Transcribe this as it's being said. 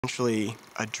Actually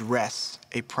address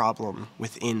a problem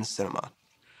within cinema.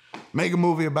 Make a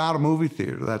movie about a movie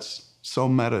theater. That's so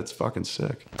meta, it's fucking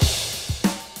sick.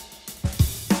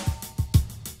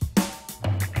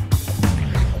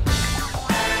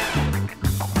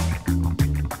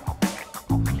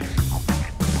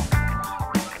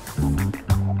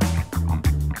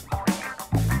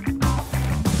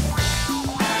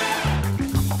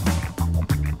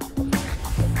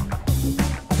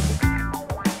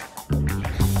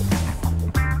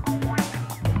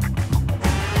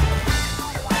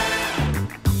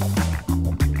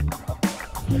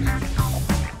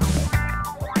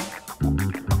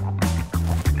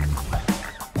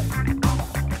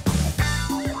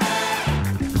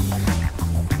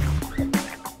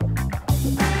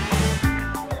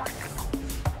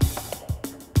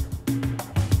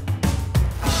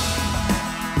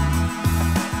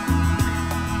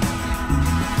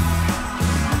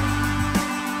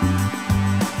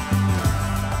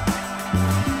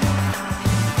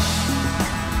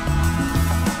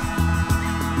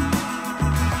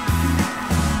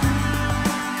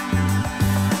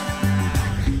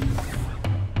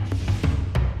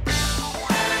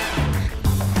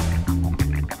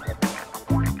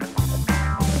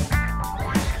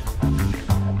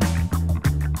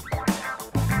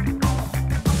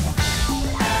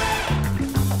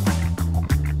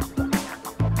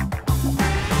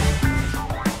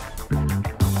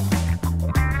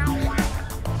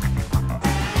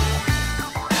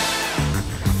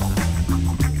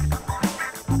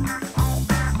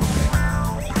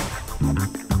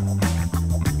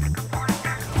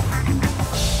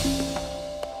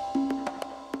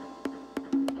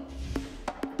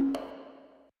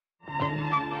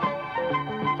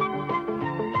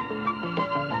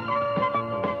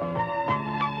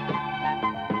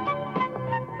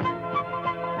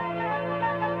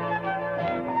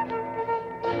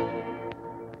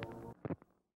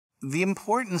 The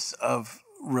importance of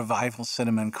revival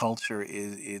cinema and culture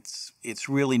is it's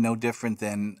really no different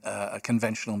than a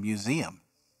conventional museum.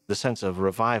 The sense of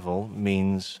revival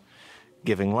means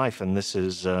giving life, and this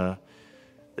is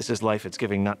life it's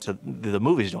giving not to the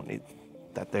movies don't need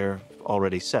that, they're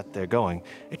already set, they're going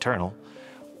eternal.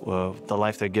 The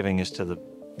life they're giving is to the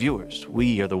viewers.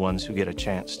 We are the ones who get a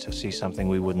chance to see something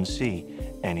we wouldn't see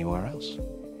anywhere else.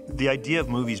 The idea of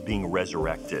movies being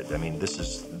resurrected, I mean, this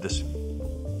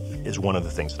is one of the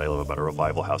things that I love about a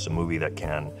revival house, a movie that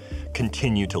can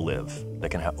continue to live, that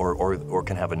can have, or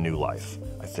can have a new life.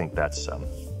 I think that's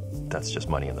just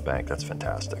money in the bank. That's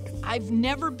fantastic. I've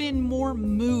never been more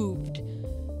moved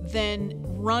than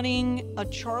running a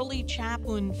Charlie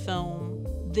Chaplin film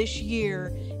this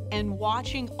year and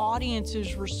watching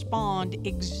audiences respond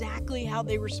exactly how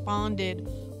they responded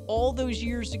all those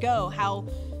years ago, how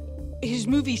his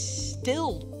movies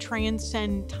still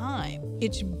transcend time.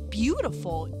 It's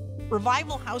beautiful.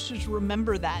 Revival houses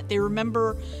remember that. They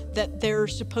remember that they're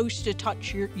supposed to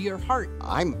touch your heart.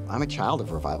 I'm a child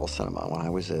of revival cinema. When I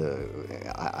was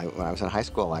in high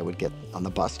school, I would get on the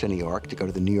bus to New York to go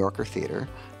to the New Yorker Theater,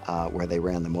 where they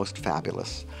ran the most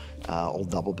fabulous old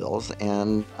double bills,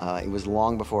 and it was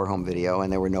long before home video,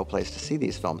 and there were no place to see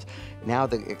these films. Now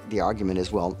the argument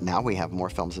is, well, now we have more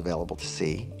films available to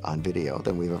see on video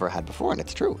than we've ever had before, and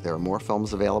it's true. There are more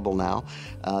films available now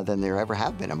than there ever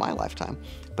have been in my lifetime.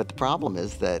 But the problem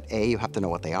is that, A, you have to know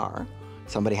what they are.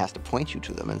 Somebody has to point you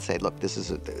to them and say, look, this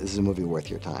is a movie worth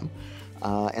your time.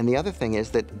 And the other thing is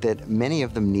that many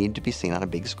of them need to be seen on a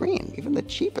big screen. Even the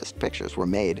cheapest pictures were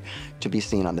made to be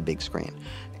seen on the big screen.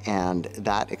 And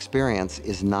that experience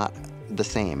is not the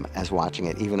same as watching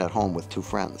it even at home with two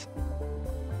friends.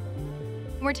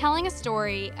 We're telling a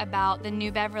story about the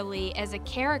New Beverly as a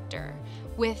character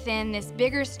within this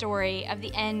bigger story of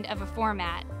the end of a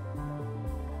format.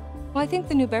 Well, I think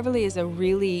the New Beverly is a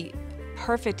really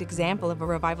perfect example of a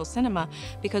revival cinema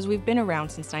because we've been around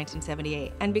since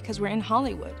 1978 and because we're in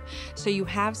Hollywood. So you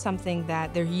have something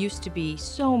that there used to be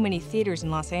so many theaters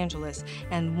in Los Angeles,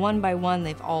 and one by one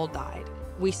they've all died.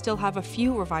 We still have a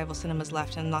few revival cinemas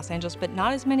left in Los Angeles, but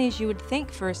not as many as you would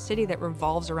think for a city that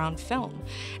revolves around film.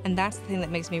 And that's the thing that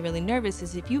makes me really nervous,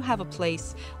 is if you have a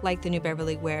place like the New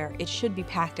Beverly where it should be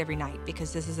packed every night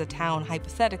because this is a town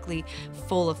hypothetically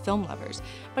full of film lovers,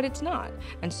 but it's not.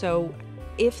 And so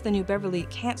if the New Beverly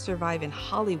can't survive in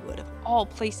Hollywood, of all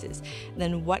places,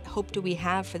 then what hope do we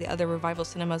have for the other revival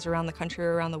cinemas around the country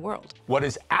or around the world? What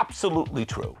is absolutely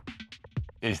true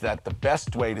is that the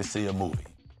best way to see a movie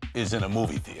is in a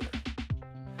movie theater.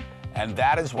 And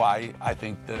that is why I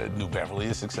think the New Beverly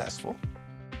is successful.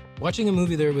 Watching a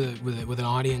movie there with an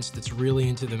audience that's really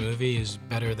into the movie is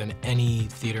better than any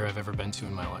theater I've ever been to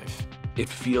in my life. It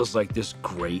feels like this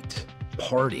great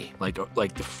party, like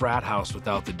the frat house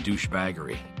without the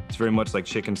douchebaggery. It's very much like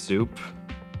Chicken Soup.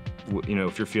 You know,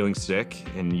 if you're feeling sick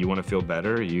and you want to feel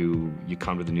better, you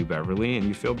come to the New Beverly and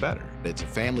you feel better. It's a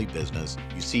family business.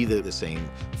 You see the same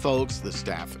folks, the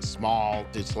staff is small.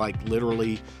 It's like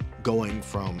literally going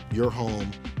from your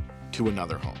home to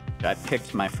another home. I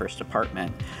picked my first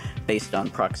apartment based on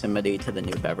proximity to the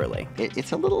New Beverly.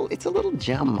 It's a little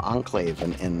gem enclave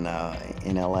in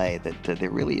LA that there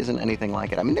really isn't anything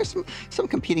like it. I mean, there's some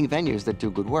competing venues that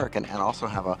do good work and also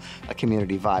have a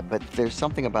community vibe, but there's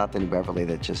something about the New Beverly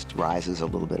that just rises a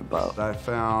little bit above. I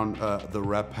found the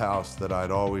rep house that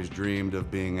I'd always dreamed of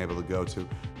being able to go to,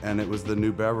 and it was the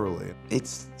New Beverly.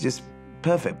 It's just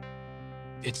perfect.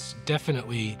 It's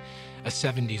definitely a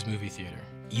 70s movie theater.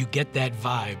 You get that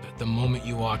vibe the moment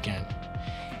you walk in.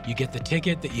 You get the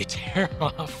ticket that you tear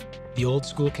off, the old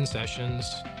school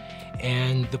concessions,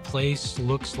 and the place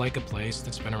looks like a place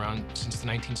that's been around since the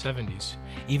 1970s.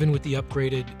 Even with the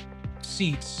upgraded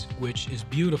seats, which is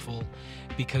beautiful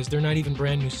because they're not even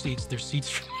brand new seats, they're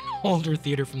seats from an older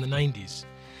theater from the 90s.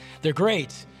 They're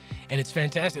great, and it's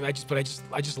fantastic. I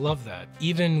just love that.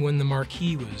 Even when the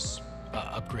marquee was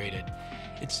upgraded,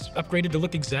 it's upgraded to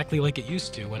look exactly like it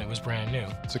used to when it was brand new.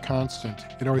 It's a constant.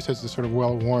 It always has this sort of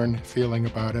well-worn feeling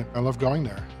about it. I love going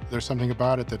there. There's something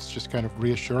about it that's just kind of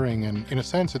reassuring, and in a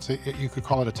sense, you could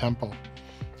call it a temple.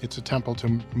 It's a temple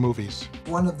to movies.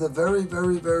 One of the very,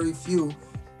 very, very few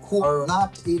who are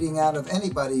not eating out of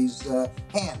anybody's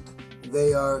hand.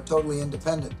 They are totally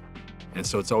independent. And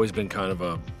so it's always been kind of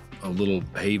a little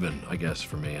haven, I guess,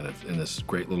 for me, in this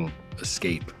great little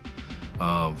escape,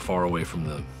 far away from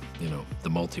the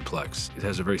multiplex. It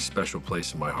has a very special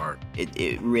place in my heart.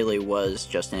 It really was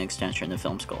just an extension of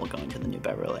film school going to the New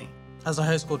Beverly. As a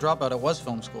high school dropout, it was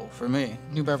film school for me.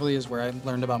 New Beverly is where I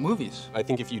learned about movies. I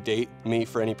think if you date me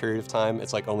for any period of time,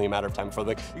 it's like only a matter of time before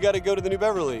like, you gotta go to the New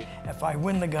Beverly. If I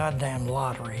win the goddamn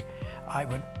lottery, I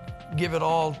would give it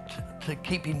all to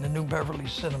keeping the New Beverly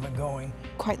Cinema going.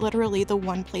 Quite literally the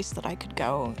one place that I could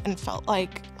go and felt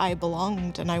like I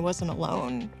belonged and I wasn't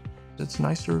alone. It's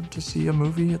nicer to see a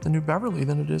movie at the New Beverly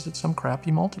than it is at some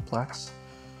crappy multiplex.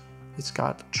 It's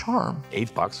got charm.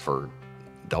 $8 for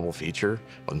double feature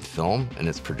on film, and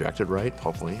it's projected right,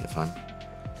 hopefully, if I'm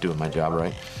doing my job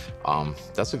right.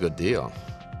 That's a good deal.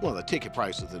 Well, the ticket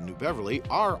prices at the New Beverly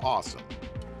are awesome.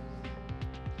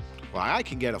 Well, I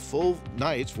can get a full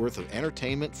night's worth of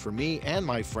entertainment for me and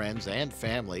my friends and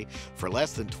family for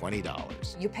less than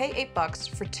 $20. You pay $8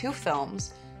 for 2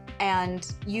 films,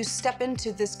 and you step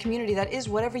into this community that is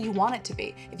whatever you want it to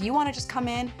be. If you want to just come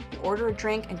in and order a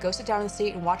drink and go sit down in the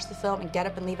seat and watch the film and get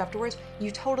up and leave afterwards, you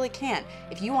totally can.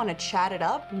 If you want to chat it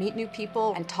up, meet new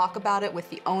people, and talk about it with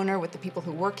the owner, with the people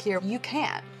who work here, you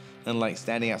can. And like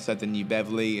standing outside the New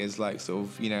Beverly is like sort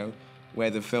of, you know, where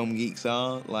the film geeks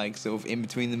are, like sort of in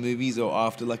between the movies or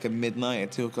after like a midnight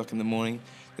at 2 o'clock in the morning.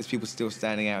 There's people still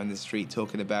standing out in the street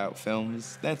talking about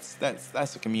films. That's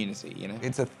a community, you know?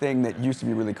 It's a thing that used to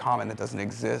be really common that doesn't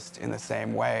exist in the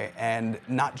same way. And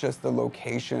not just the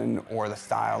location or the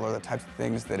style or the types of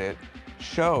things that it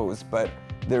shows, but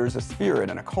there's a spirit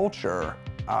and a culture,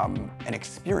 an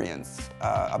experience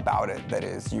about it that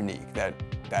is unique,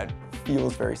 that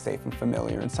feels very safe and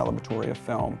familiar and celebratory of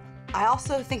film. I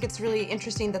also think it's really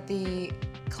interesting that the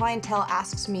clientele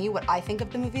asks me what I think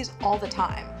of the movies all the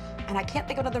time. And I can't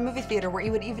think of another movie theater where it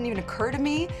would even occur to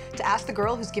me to ask the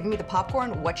girl who's giving me the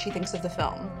popcorn what she thinks of the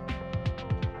film.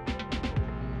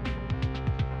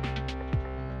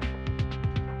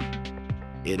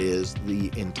 It is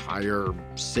the entire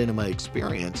cinema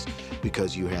experience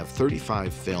because you have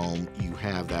 35 film, you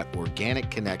have that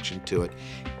organic connection to it,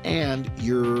 and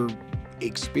you're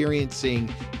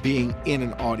experiencing being in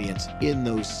an audience in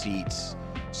those seats,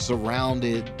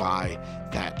 surrounded by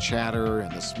that chatter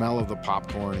and the smell of the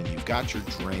popcorn, and you've got your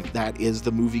drink. That is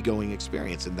the movie-going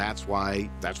experience, and that's why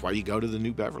you go to the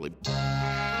New Beverly.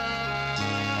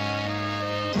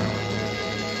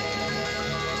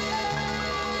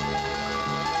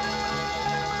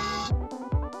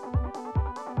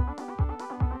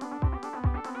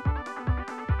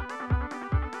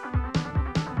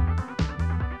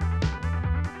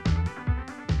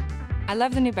 I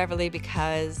love the New Beverly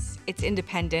because it's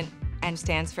independent and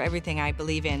stands for everything I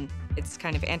believe in. It's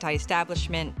kind of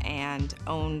anti-establishment and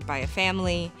owned by a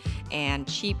family and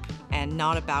cheap and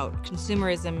not about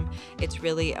consumerism. It's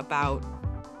really about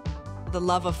the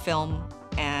love of film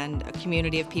and a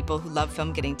community of people who love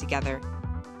film getting together.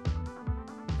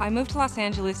 I moved to Los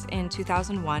Angeles in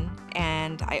 2001,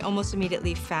 and I almost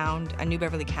immediately found a New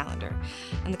Beverly calendar.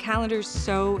 And the calendar's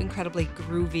so incredibly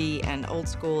groovy and old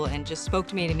school and just spoke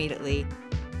to me immediately.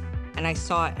 And I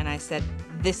saw it and I said,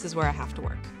 this is where I have to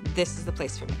work. This is the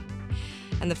place for me.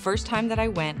 And the first time that I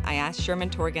went, I asked Sherman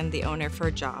Torgan, the owner, for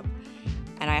a job.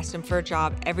 And I asked him for a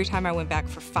job every time I went back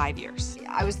for 5 years.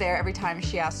 I was there every time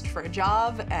she asked for a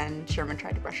job, and Sherman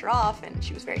tried to brush her off, and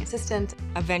she was very insistent.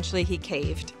 Eventually he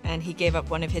caved, and he gave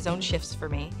up one of his own shifts for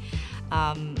me.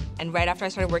 And right after I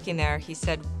started working there, he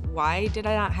said, "Why did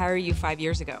I not hire you 5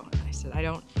 years ago?" And I said, I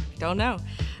don't know.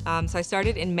 So I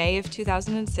started in May of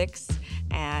 2006,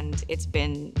 and it's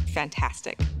been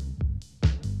fantastic.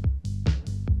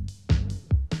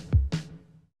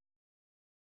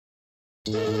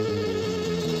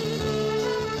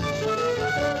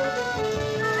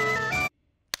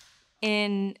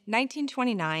 In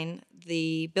 1929,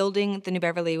 the building the New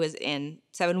Beverly was in,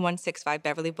 7165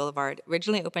 Beverly Boulevard,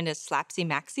 originally opened as Slapsy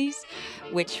Maxie's,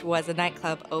 which was a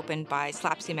nightclub opened by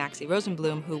Slapsy Maxie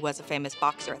Rosenblum, who was a famous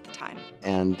boxer at the time.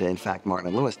 And in fact, Martin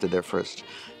and Lewis did their first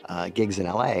gigs in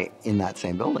LA in that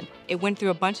same building. It went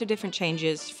through a bunch of different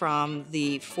changes from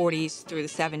the 40s through the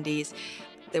 70s.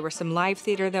 There was some live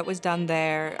theater that was done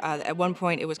there. At one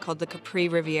point, it was called the Capri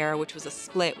Riviera, which was a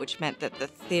split, which meant that the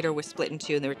theater was split in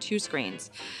two, and there were two screens.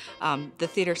 The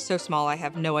theater's so small, I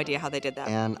have no idea how they did that.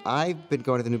 And I've been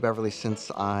going to the New Beverly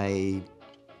since I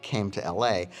came to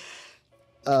LA.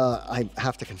 I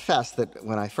have to confess that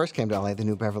when I first came to LA, the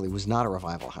New Beverly was not a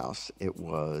revival house. It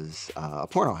was a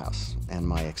porno house. And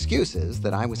my excuse is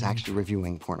that I was actually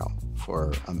reviewing porno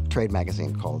for a trade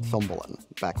magazine called Film Bulletin,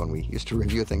 back when we used to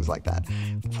review things like that.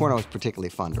 Porno was particularly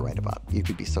fun to write about. You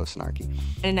could be so snarky.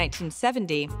 In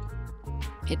 1970,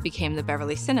 it became the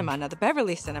Beverly Cinema. Now, the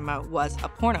Beverly Cinema was a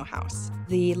porno house.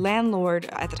 The landlord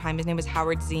at the time, his name was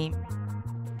Howard Z.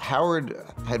 Howard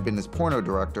had been this porno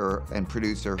director and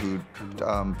producer who'd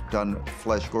done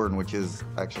Flesh Gordon, which is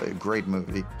actually a great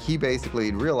movie. He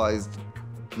basically realized,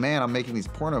 man, I'm making these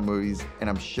porno movies and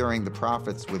I'm sharing the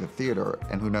profits with a theater,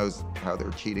 and who knows how they're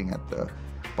cheating at the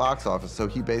box office. So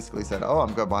he basically said, oh,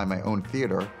 I'm gonna buy my own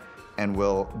theater and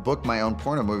will book my own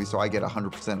porno movie so I get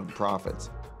 100% of the profits.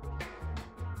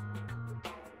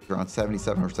 Around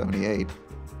 77 or 78,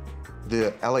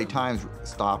 the LA Times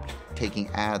stopped taking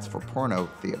ads for porno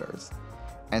theaters.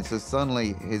 And so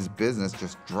suddenly his business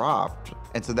just dropped.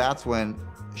 And so that's when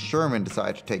Sherman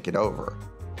decided to take it over.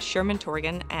 Sherman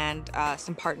Torgan and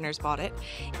some partners bought it.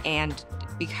 And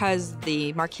because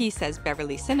the marquee says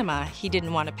Beverly Cinema, he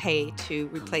didn't want to pay to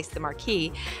replace the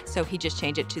marquee, so he just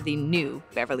changed it to the new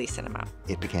Beverly Cinema.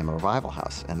 It became a revival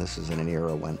house, and this was in an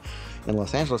era when in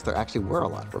Los Angeles there actually were a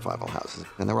lot of revival houses,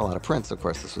 and there were a lot of prints. Of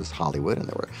course, this was Hollywood, and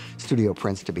there were studio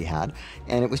prints to be had,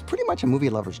 and it was pretty much a movie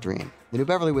lover's dream. The New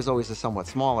Beverly was always a somewhat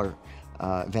smaller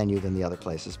venue than the other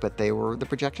places, but the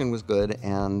projection was good,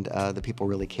 and the people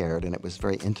really cared, and it was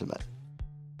very intimate.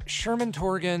 Sherman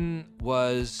Torgan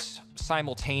was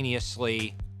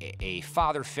simultaneously a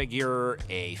father figure,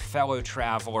 a fellow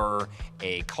traveler,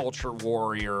 a culture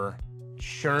warrior.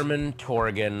 Sherman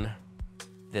Torgan,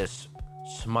 this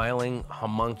smiling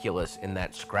homunculus in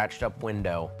that scratched up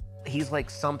window. He's like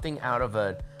something out of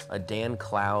a Dan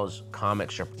Clowes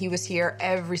comic strip. He was here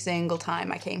every single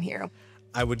time I came here.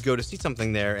 I would go to see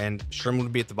something there, and Sherman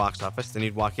would be at the box office, then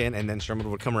he'd walk in, and then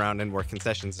Sherman would come around and work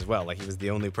concessions as well. Like, he was the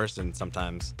only person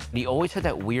sometimes. He always had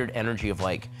that weird energy of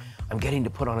like, I'm getting to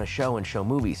put on a show and show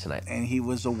movies tonight. And he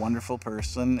was a wonderful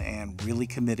person and really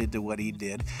committed to what he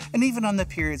did. And even on the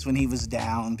periods when he was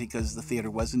down because the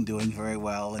theater wasn't doing very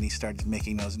well and he started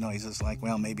making those noises like,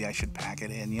 well, maybe I should pack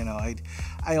it in,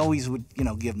 I always would,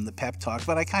 give him the pep talk,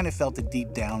 but I kind of felt that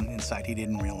deep down inside he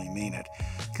didn't really mean it.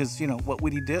 Because, what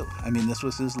would he do? I mean, this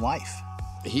was his life.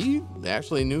 He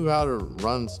actually knew how to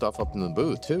run stuff up in the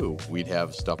booth, too. We'd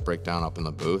have stuff break down up in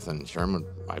the booth, and Sherman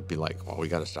might be like, well, we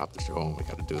got to stop the show, and we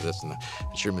got to do this. And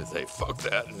Sherman would say, fuck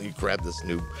that. And he'd grab this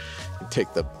new, he'd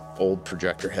take the old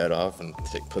projector head off and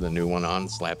put a new one on,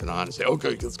 slap it on, and say,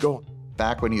 okay, let's go.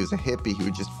 Back when he was a hippie, he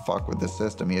would just fuck with the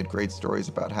system. He had great stories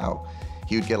about how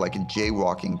he would get like a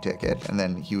jaywalking ticket, and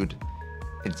then he would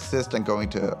insist on going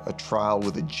to a trial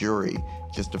with a jury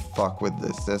just to fuck with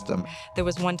the system. There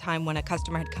was one time when a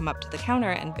customer had come up to the counter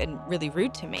and been really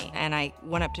rude to me, and I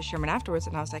went up to Sherman afterwards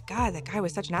and I was like, God, that guy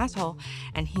was such an asshole.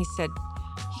 And he said,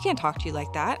 he can't talk to you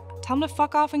like that. Tell him to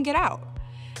fuck off and get out.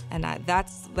 And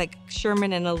that's like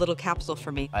Sherman in a little capsule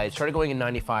for me. I started going in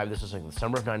 95, this is like the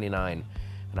summer of 99,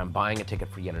 and I'm buying a ticket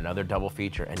for yet another double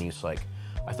feature, and he's like,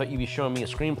 I thought you'd be showing me a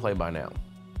screenplay by now.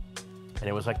 And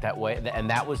it was like that way, and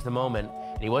that was the moment.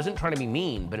 And he wasn't trying to be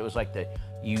mean, but it was like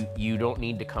you don't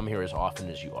need to come here as often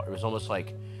as you are. It was almost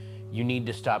like you need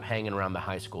to stop hanging around the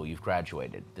high school. You've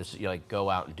graduated. You like go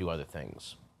out and do other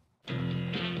things.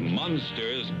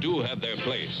 Monsters do have their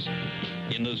place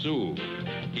in the zoo,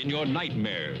 in your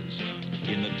nightmares,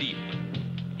 in the deep,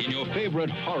 in your favorite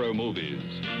horror movies.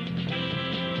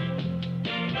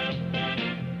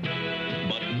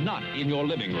 But not in your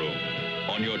living room,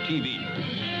 on your TV.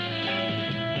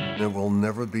 There will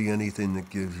never be anything that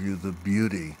gives you the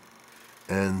beauty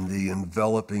and the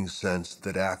enveloping sense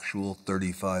that actual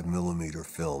 35mm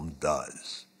film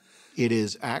does. It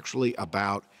is actually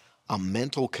about a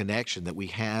mental connection that we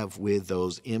have with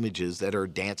those images that are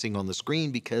dancing on the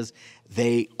screen because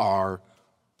they are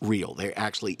real. They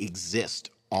actually exist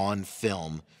on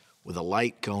film with a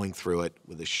light going through it,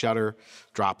 with a shutter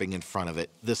dropping in front of it.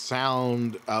 The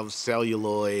sound of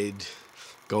celluloid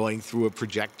going through a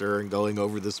projector and going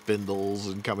over the spindles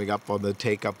and coming up on the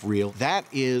take-up reel, that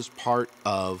is part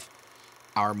of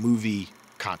our movie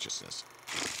consciousness.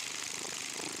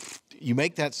 You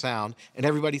make that sound and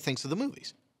everybody thinks of the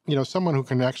movies. You know, someone who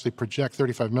can actually project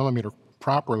 35mm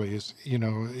properly is, you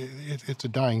know, it's a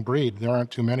dying breed. There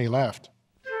aren't too many left.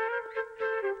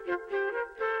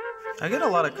 I get a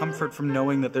lot of comfort from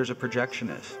knowing that there's a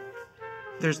projectionist.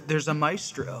 There's a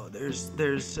maestro.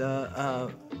 There's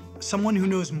someone who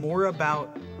knows more about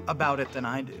it than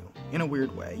I do, in a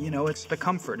weird way. You know, it's the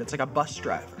comfort. It's like a bus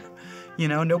driver. You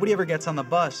know, nobody ever gets on the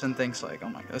bus and thinks like, oh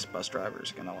my God, this bus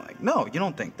driver's gonna like. No, you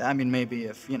don't think that. I mean, maybe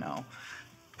if, you know,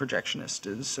 projectionist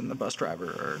is and the bus driver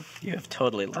or you have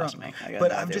totally lost me. I got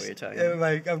but no I'm idea just what you're talking about.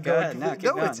 like I'm Go going. ahead, no, keep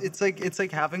No, going. it's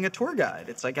like having a tour guide.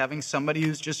 It's like having somebody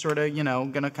who's just sort of, you know,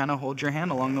 gonna kind of hold your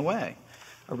hand along the way.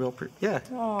 A real yeah.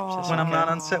 Aww. When I'm not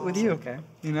on set with you, okay.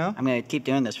 You know. I'm gonna keep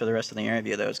doing this for the rest of the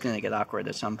interview, though. It's gonna get awkward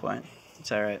at some point.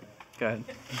 It's all right. Go ahead.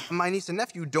 My niece and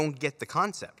nephew don't get the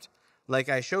concept. Like,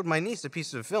 I showed my niece a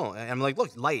piece of film, and I'm like,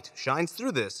 look, light shines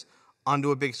through this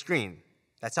onto a big screen.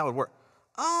 That's how it works.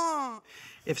 Oh.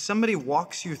 If somebody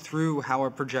walks you through how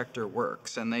a projector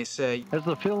works and they say, as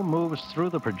the film moves through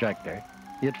the projector,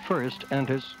 it first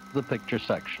enters the picture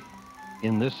section.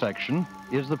 In this section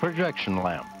is the projection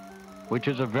lamp, which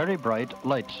is a very bright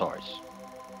light source.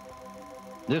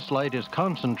 This light is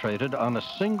concentrated on a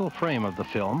single frame of the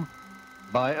film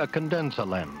by a condenser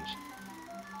lens.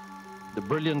 The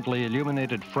brilliantly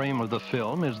illuminated frame of the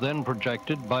film is then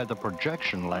projected by the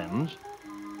projection lens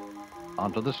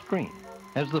onto the screen.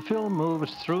 As the film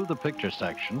moves through the picture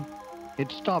section, it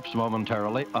stops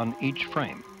momentarily on each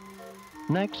frame.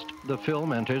 Next, the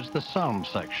film enters the sound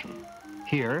section.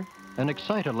 Here, an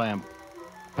exciter lamp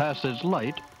passes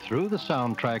light through the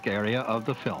soundtrack area of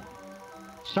the film.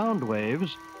 Sound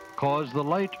waves cause the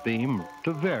light beam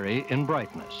to vary in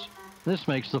brightness. This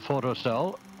makes the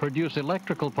photocell produce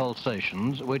electrical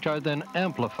pulsations, which are then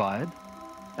amplified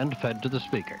and fed to the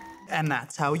speaker. and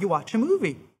that's how you watch a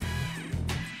movie.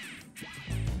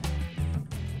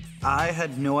 I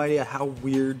had no idea how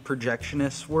weird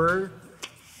projectionists were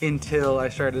until I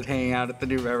started hanging out at the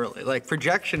New Beverly. Like,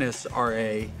 projectionists are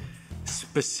a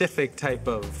specific type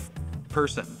of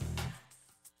person.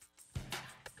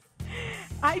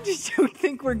 I just don't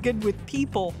think we're good with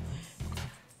people.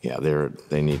 Yeah,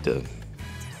 they need to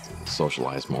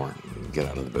socialize more, get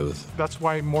out of the booth. That's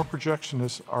why more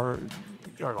projectionists are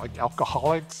like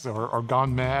alcoholics or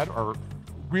gone mad or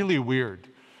really weird.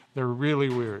 They're really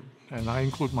weird, and I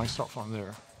include myself on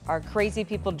there. Are crazy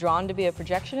people drawn to be a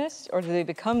projectionist, or do they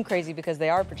become crazy because they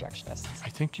are projectionists? I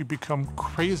think you become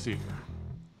crazy.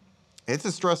 It's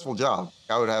a stressful job.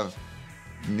 I would have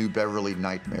New Beverly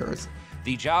nightmares.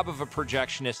 The job of a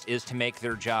projectionist is to make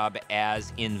their job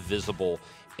as invisible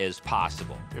as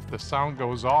possible. If the sound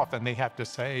goes off and they have to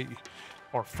say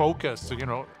or focus, you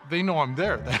know, they know I'm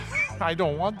there. I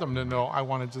don't want them to know. I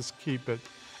want to just keep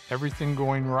everything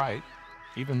going right.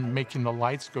 Even making the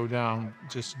lights go down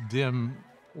just dim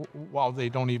while they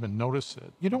don't even notice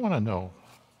it. You don't want to know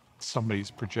somebody's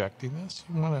projecting this.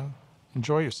 You want to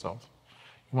enjoy yourself.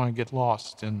 You want to get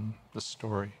lost in the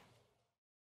story.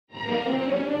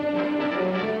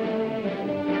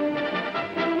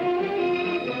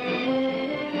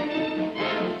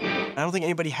 I don't think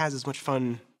anybody has as much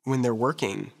fun when they're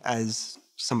working as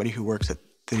somebody who works at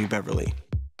the New Beverly.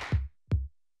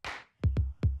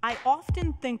 I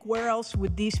often think, where else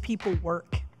would these people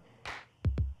work?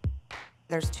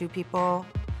 There's 2 people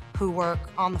who work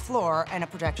on the floor and a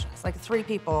projectionist, like 3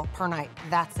 people per night.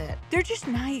 That's it. They're just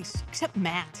nice, except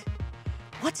Matt.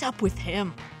 What's up with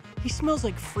him? He smells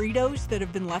like Fritos that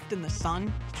have been left in the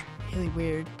sun. It's really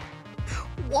weird.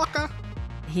 Waka.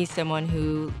 He's someone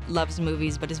who loves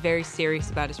movies but is very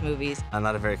serious about his movies. I'm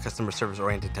not a very customer service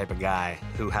oriented type of guy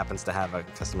who happens to have a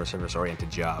customer service oriented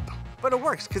job. But it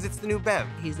works because it's the New Bev.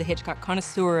 He's the Hitchcock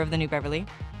connoisseur of the New Beverly.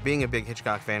 Being a big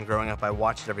Hitchcock fan growing up, I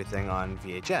watched everything on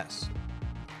VHS.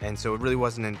 And so it really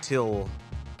wasn't until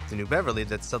the New Beverly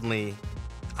that suddenly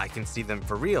I can see them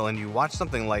for real. And you watch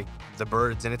something like the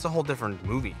birds, and it's a whole different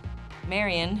movie.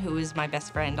 Marion, who is my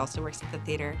best friend, also works at the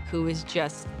theater, who is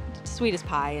just sweet as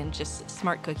pie and just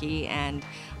smart cookie and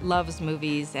loves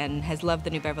movies and has loved the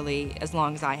New Beverly as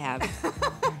long as I have.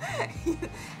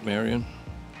 Marion,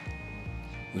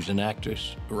 who's an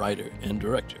actress, writer, and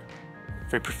director.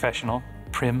 Very professional,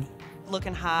 prim.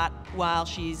 Looking hot while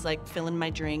she's like filling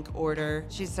my drink order.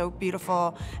 She's so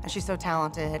beautiful and she's so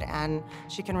talented and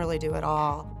she can really do it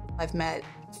all. I've met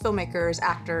filmmakers,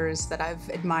 actors that I've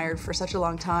admired for such a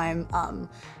long time.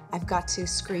 I've got to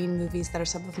screen movies that are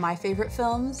some of my favorite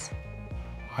films.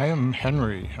 I am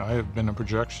Henry. I have been a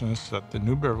projectionist at the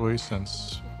New Beverly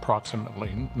since approximately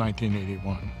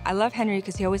 1981. I love Henry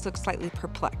because he always looks slightly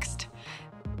perplexed.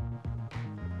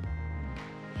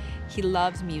 He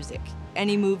loves music.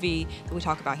 Any movie that we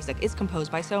talk about, he's like, it's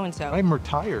composed by so-and-so. I'm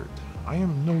retired. I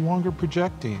am no longer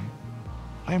projecting.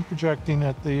 I am projecting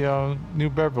at the New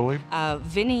Beverly.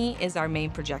 Vinny is our main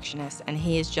projectionist, and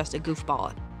he is just a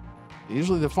goofball.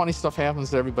 Usually the funny stuff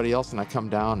happens to everybody else, and I come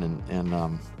down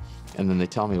and then they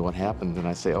tell me what happened, and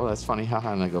I say, oh, that's funny,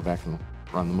 haha, and I go back and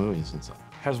run the movies and stuff.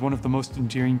 Has one of the most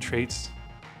endearing traits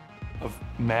of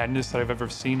madness that I've ever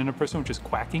seen in a person, which is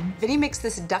quacking. Vinny makes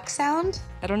this duck sound.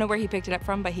 I don't know where he picked it up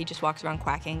from, but he just walks around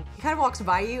quacking. He kind of walks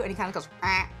by you, and he kind of goes,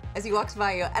 "Ah," as he walks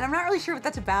by you. And I'm not really sure what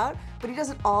that's about, but he does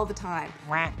it all the time.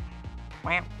 But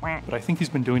I think he's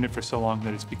been doing it for so long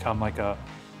that it's become like a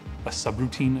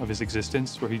subroutine of his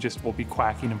existence, where he just will be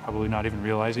quacking and probably not even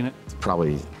realizing it. It's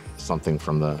probably something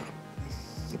from the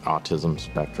autism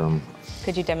spectrum.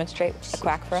 Could you demonstrate a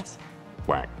quack for us?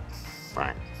 Quack,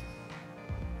 quack.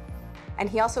 And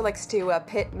he also likes to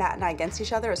pit Matt and I against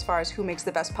each other as far as who makes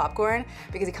the best popcorn,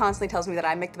 because he constantly tells me that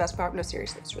I make the best popcorn. No,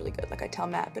 seriously, it's really good. Like, I tell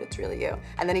Matt, but it's really you.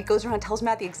 And then he goes around and tells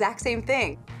Matt the exact same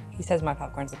thing. He says my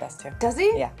popcorn's the best too. Does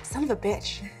he? Yeah. Son of a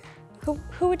bitch.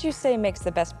 Who would you say makes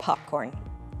the best popcorn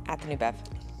at the New Bev?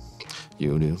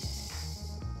 You do.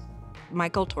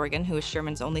 Michael Torgan, who is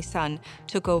Sherman's only son,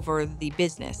 took over the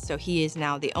business, so he is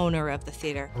now the owner of the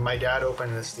theater. My dad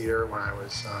opened this theater when I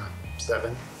was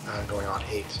 7, going on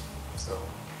 8. So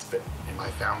it's been in my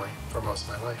family for most of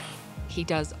my life. He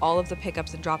does all of the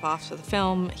pickups and drop-offs for the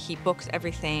film. He books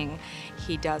everything.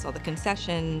 He does all the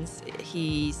concessions.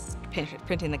 He's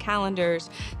printing the calendars.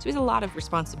 So he has a lot of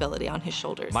responsibility on his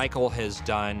shoulders. Michael has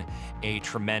done a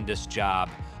tremendous job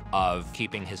of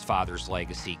keeping his father's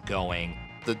legacy going.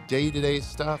 The day-to-day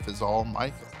stuff is all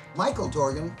Michael. Michael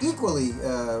Torgan, equally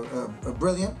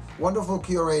brilliant, wonderful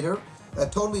curator, a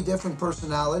totally different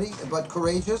personality, but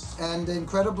courageous and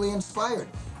incredibly inspired.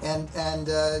 And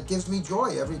gives me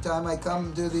joy every time I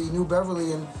come to the New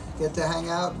Beverly and get to hang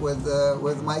out with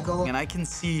Michael. And I can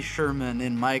see Sherman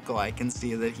in Michael. I can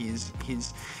see that he's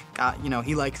got, you know,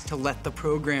 he likes to let the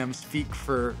program speak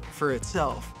for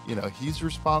itself. You know, he's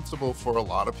responsible for a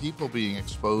lot of people being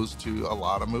exposed to a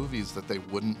lot of movies that they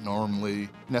wouldn't normally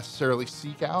necessarily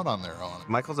seek out on their own.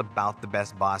 Michael's about the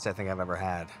best boss I think I've ever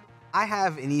had. I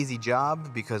have an easy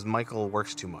job because Michael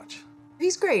works too much.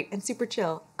 He's great and super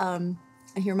chill. And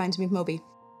he reminds me of Moby.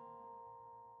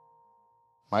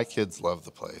 My kids love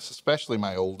the place, especially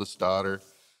my oldest daughter.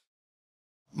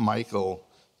 Michael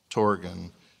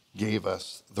Torgan gave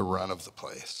us the run of the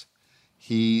place.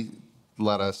 He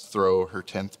let us throw her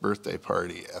 10th birthday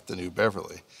party at the New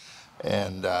Beverly.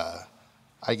 And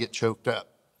I get choked up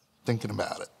thinking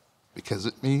about it because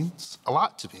it means a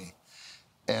lot to me.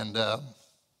 And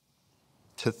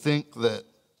to think that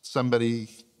somebody,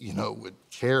 you know, would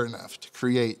care enough to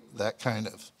create that kind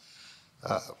of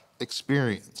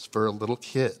experience for a little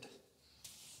kid,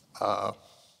 I'll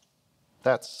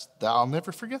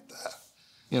never forget that.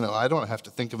 You know, I don't have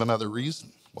to think of another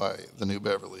reason why the New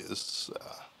Beverly is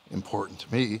important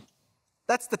to me.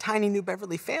 That's the tiny New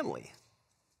Beverly family.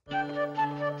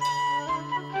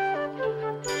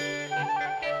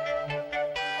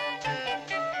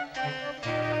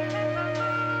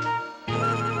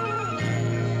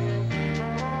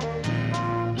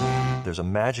 There's a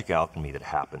magic alchemy that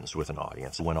happens with an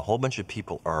audience when a whole bunch of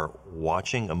people are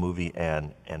watching a movie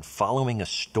and following a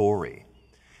story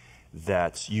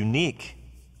that's unique,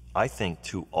 I think,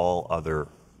 to all other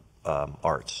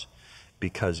arts,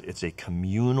 because it's a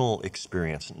communal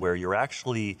experience where you're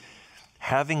actually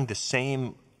having the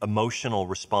same emotional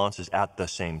responses at the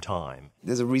same time.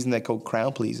 There's a reason they're called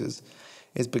crowd pleasers.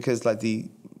 It's because like the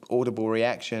audible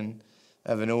reaction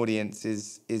of an audience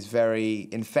is very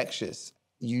infectious.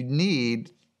 You need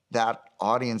that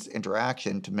audience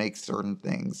interaction to make certain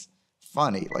things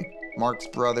funny. Like Marx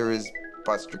Brothers,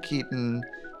 Buster Keaton,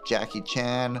 Jackie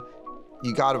Chan.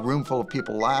 You got a room full of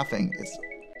people laughing.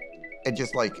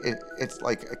 It's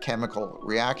like a chemical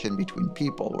reaction between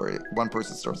people where one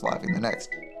person starts laughing the next.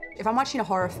 If I'm watching a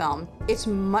horror film, it's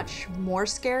much more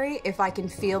scary if I can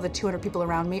feel the 200 people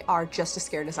around me are just as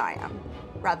scared as I am,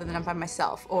 rather than I'm by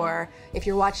myself. Or if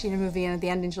you're watching a movie and at the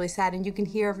ending's really sad and you can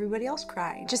hear everybody else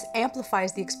crying. It just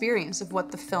amplifies the experience of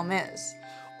what the film is.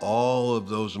 All of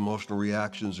those emotional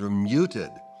reactions are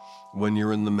muted when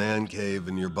you're in the man cave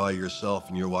and you're by yourself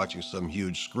and you're watching some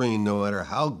huge screen, no matter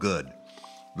how good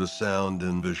the sound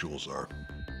and visuals are.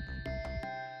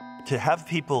 To have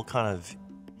people kind of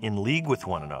in league with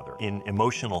one another, in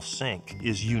emotional sync,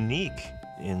 is unique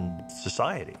in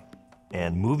society.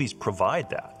 And movies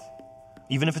provide that.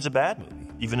 Even if it's a bad movie,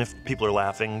 even if people are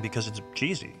laughing because it's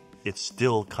cheesy, it's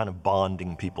still kind of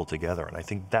bonding people together. And I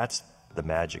think that's the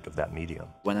magic of that medium.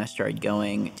 When I started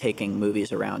taking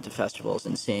movies around to festivals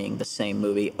and seeing the same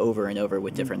movie over and over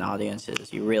with different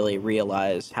audiences, you really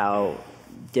realize how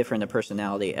different a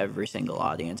personality every single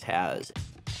audience has.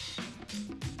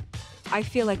 I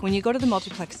feel like when you go to the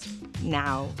multiplex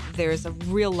now, there's a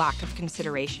real lack of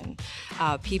consideration.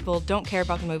 People don't care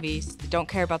about the movies, don't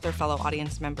care about their fellow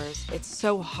audience members. It's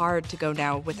so hard to go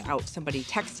now without somebody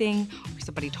texting or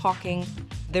somebody talking.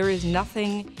 There is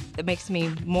nothing that makes me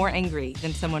more angry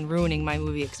than someone ruining my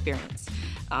movie experience.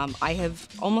 I have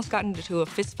almost gotten into a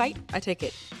fist fight. I take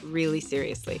it really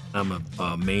seriously. I'm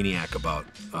a maniac about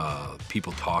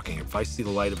people talking. If I see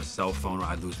the light of a cell phone,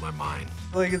 I lose my mind.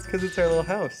 Like, it's because it's our little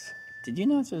house. Did you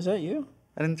know? Was that you?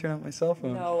 I didn't turn off my cell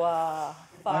phone. Noah,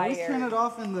 fire. I always turn it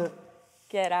off in the...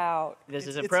 Get out. This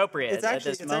is appropriate it's actually, at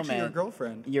this it's moment. Actually your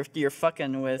girlfriend. You're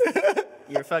fucking with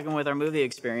you're fucking with our movie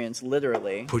experience,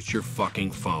 literally. Put your fucking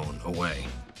phone away.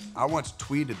 I once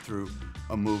tweeted through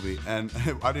a movie, and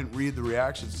I didn't read the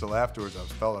reactions till afterwards.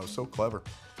 I was so clever.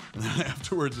 And then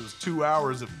afterwards, it was 2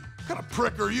 hours of, what kind of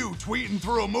prick are you tweeting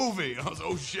through a movie? And I was,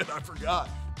 oh shit, I forgot.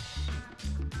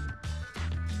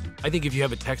 I think if you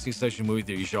have a texting section movie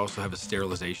theater, you should also have a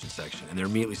sterilization section, and they're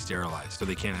immediately sterilized, so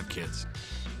they can't have kids.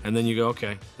 And then you go,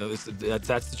 okay, that's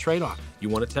the trade-off. You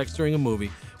want to text during a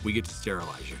movie, we get to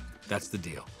sterilize you. That's the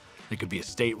deal. It could be a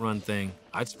state-run thing.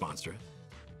 I'd sponsor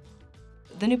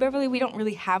it. The New Beverly, we don't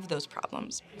really have those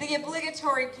problems. The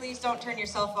obligatory, please don't turn your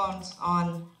cell phones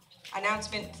on.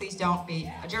 Announcement, please don't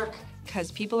be a jerk.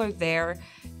 Because people are there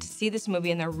to see this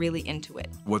movie and they're really into it.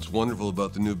 What's wonderful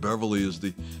about the New Beverly is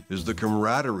the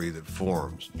camaraderie that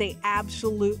forms. They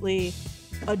absolutely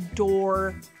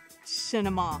adore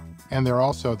cinema. And they're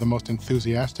also the most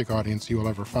enthusiastic audience you will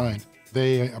ever find.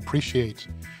 They appreciate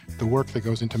the work that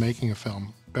goes into making a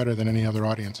film better than any other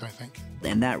audience, I think.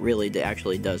 And that really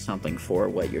actually does something for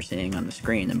what you're seeing on the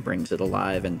screen and brings it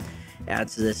alive and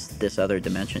adds this other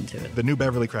dimension to it. The New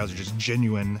Beverly crowds are just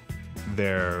genuine.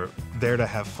 They're there to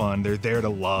have fun. They're there to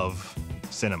love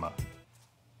cinema.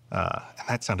 And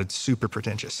that sounded super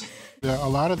pretentious. A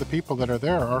lot of the people that are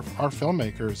there are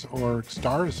filmmakers or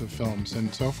stars of films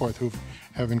and so forth who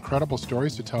have incredible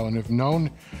stories to tell and have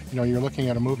known, you're looking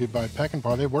at a movie by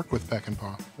Peckinpah, they work with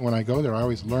Peckinpah. When I go there, I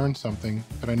always learn something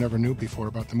that I never knew before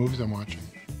about the movies I'm watching.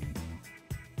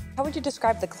 How would you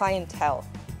describe the clientele?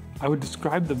 I would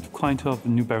describe the clientele of the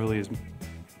New Beverly as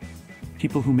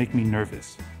people who make me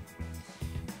nervous.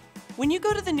 When you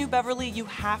go to the New Beverly, you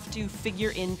have to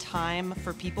figure in time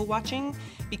for people watching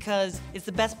because it's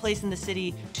the best place in the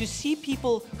city to see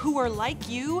people who are like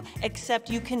you, except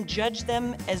you can judge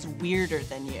them as weirder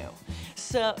than you.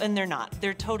 And they're not.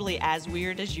 They're totally as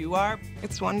weird as you are.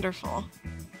 It's wonderful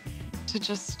to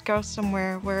just go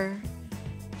somewhere where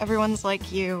everyone's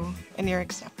like you and you're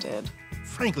accepted.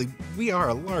 Frankly, we are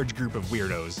a large group of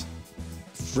weirdos.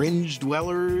 Fringe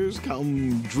dwellers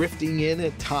come drifting in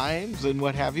at times and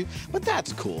what have you, but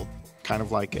that's cool. Kind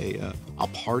of like a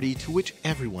party to which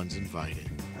everyone's invited.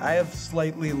 I have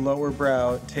slightly lower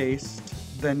brow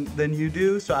taste than you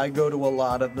do, so I go to a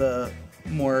lot of the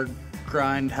more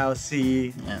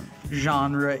grindhousey,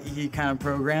 genre-y kind of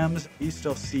programs. You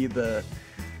still see the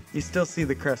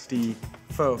crusty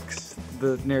folks,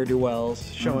 the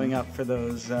ne'er-do-wells, showing up for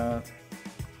those.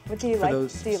 What do you like?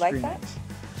 Do you like that?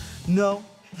 No.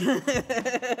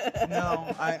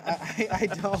 No, I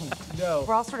don't. No.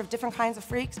 We're all sort of different kinds of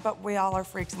freaks, but we all are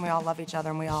freaks and we all love each other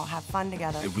and we all have fun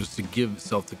together. It was to give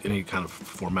itself to any kind of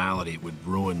formality, it would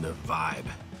ruin the vibe.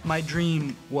 My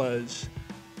dream was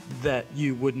that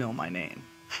you would know my name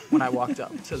when I walked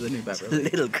up to the New Beverly.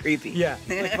 It's a little creepy. Yeah,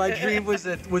 like my dream was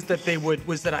that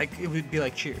it would be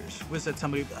like Cheers. Was that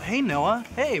somebody would be like, hey Noah,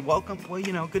 hey, welcome.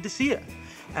 Well, good to see you.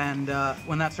 And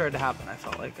when that started to happen, I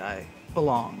felt like I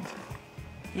belonged.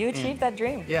 You achieved that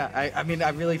dream. Yeah, I mean,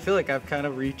 I really feel like I've kind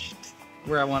of reached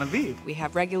where I want to be. We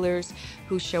have regulars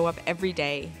who show up every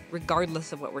day,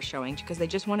 regardless of what we're showing, because they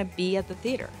just want to be at the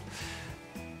theater.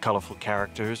 Colorful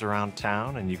characters around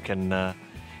town, and you can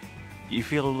You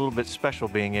feel a little bit special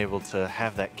being able to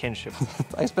have that kinship.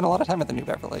 I spent a lot of time at the New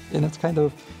Beverly, and it's kind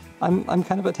of, I'm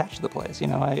kind of attached to the place. You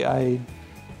know, I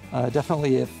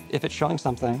definitely, if it's showing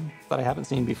something that I haven't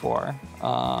seen before,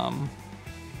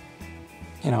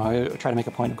 you know, I try to make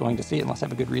a point of going to see it unless I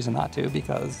have a good reason not to,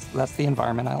 because that's the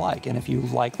environment I like. And if you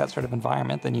like that sort of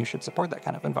environment, then you should support that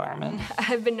kind of environment.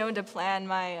 I've been known to plan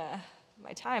my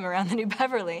time around the New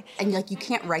Beverly. And like, you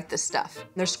can't write this stuff.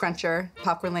 There's Scruncher,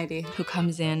 popcorn lady. Who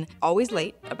comes in always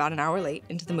late, about an hour late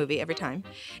into the movie every time.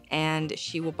 And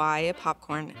she will buy a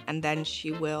popcorn, and then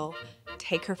she will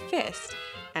take her fist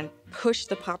and push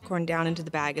the popcorn down into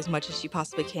the bag as much as she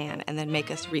possibly can, and then make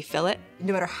us refill it.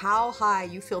 No matter how high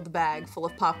you fill the bag full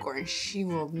of popcorn, she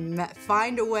will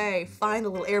find a way, find the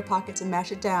little air pockets and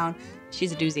mash it down.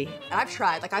 She's a doozy. And I've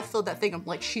tried, like I filled that thing, I'm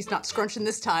like, she's not scrunching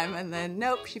this time, and then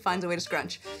nope, she finds a way to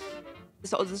scrunch.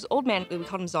 So this old man, we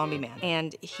called him Zombie Man,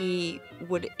 and he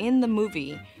would, in the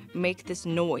movie, make this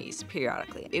noise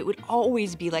periodically. It would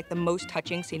always be like the most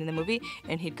touching scene in the movie,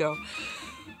 and he'd go,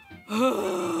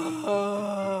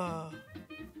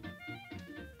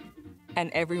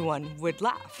 and everyone would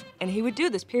laugh. And he would do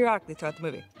this periodically throughout the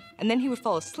movie. And then he would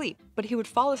fall asleep, but he would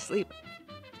fall asleep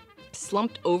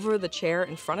slumped over the chair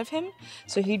in front of him.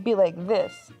 So he'd be like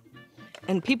this.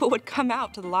 And people would come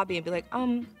out to the lobby and be like,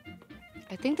 I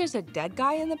think there's a dead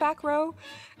guy in the back row.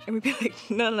 And we'd be like,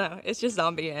 no, it's just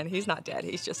Zombie Man. He's not dead,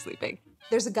 he's just sleeping.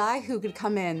 There's a guy who could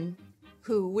come in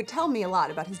who would tell me a lot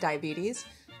about his diabetes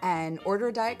and order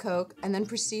a Diet Coke, and then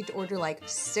proceed to order like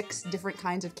 6 different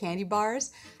kinds of candy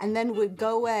bars, and then would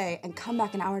go away and come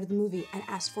back an hour into the movie and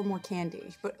ask for more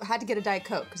candy, but had to get a Diet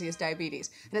Coke because he has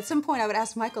diabetes. And at some point I would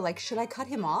ask Michael, like, should I cut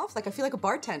him off? Like, I feel like a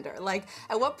bartender. Like,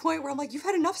 at what point where I'm like, you've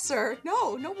had enough, sir.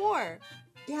 No more.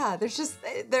 Yeah, there's just,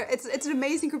 it's an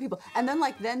amazing group of people. And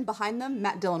then behind them,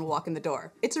 Matt Dillon will walk in the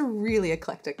door. It's a really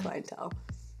eclectic clientele.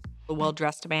 A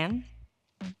well-dressed man,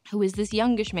 who is this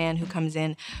youngish man who comes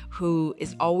in, who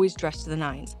is always dressed to the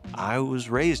nines. I was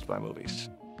raised by movies.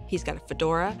 He's got a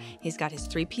fedora, he's got his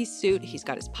 3-piece suit, he's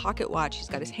got his pocket watch, he's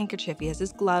got his handkerchief, he has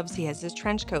his gloves, he has his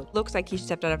trench coat. Looks like he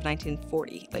stepped out of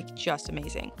 1940, like just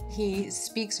amazing. He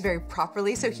speaks very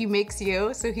properly, so he makes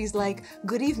you, so he's like,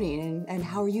 good evening, and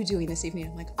how are you doing this evening?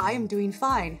 I'm like, I am doing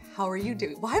fine, how are you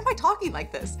doing? Why am I talking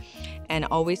like this? And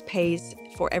always pays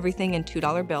for everything in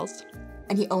 $2 bills.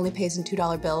 And he only pays in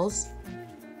 $2 bills?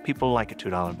 People like a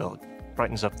 $2 bill. It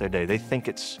brightens up their day. They think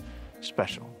it's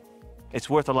special. It's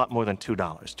worth a lot more than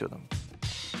 $2 to them.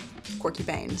 Corky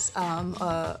Baines,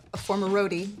 a former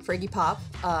roadie for Iggy Pop,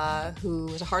 who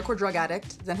was a hardcore drug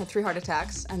addict, then had 3 heart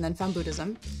attacks, and then found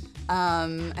Buddhism.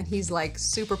 And he's like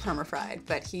super perma-fried,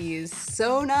 but he's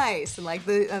so nice and like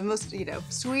the most,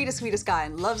 sweetest guy,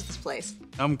 and loves this place.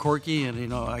 I'm Corky,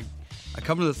 and I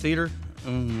come to the theater.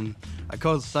 I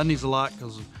call it Sundays a lot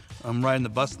because I'm riding the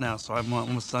bus now, so I'm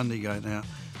a Sunday guy now.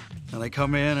 And I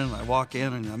come in and I walk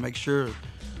in and I make sure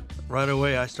right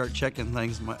away I start checking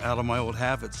things out of my old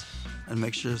habits and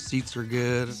make sure the seats are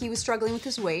good. He was struggling with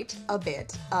his weight a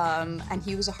bit, and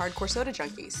he was a hardcore soda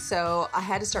junkie, so I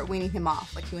had to start weaning him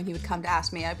off. Like when he would come to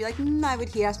ask me, I'd be like,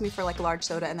 he'd ask me for like a large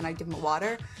soda, and then I'd give him a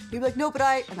water. He'd be like, no, but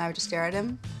and I would just stare at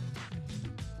him.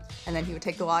 And then he would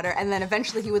take the water, and then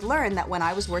eventually he would learn that when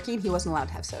I was working, he wasn't allowed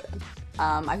to have soda.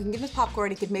 I can give him his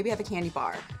popcorn, he could maybe have a candy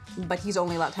bar, but he's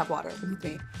only allowed to have water with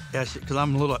me. Yeah, because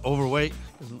I'm a little overweight.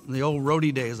 In the old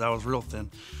roadie days, I was real thin,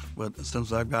 but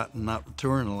since I've gotten out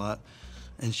touring a lot,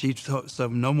 and she said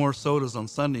no more sodas on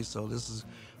Sundays, so this is,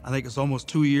 I think it's almost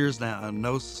 2 years now, and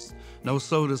no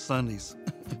sodas Sundays.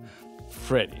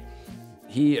 Freddie.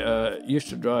 He used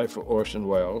to drive for Orson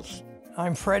Welles.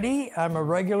 I'm Freddie. I'm a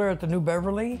regular at the New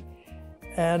Beverly,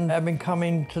 and I've been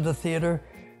coming to the theater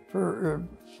for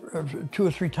 2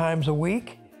 or 3 times a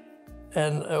week,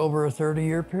 and over a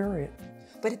 30-year period.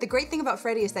 But the great thing about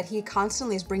Freddie is that he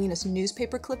constantly is bringing us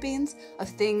newspaper clippings of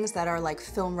things that are like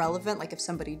film relevant, like if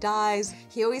somebody dies.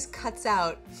 He always cuts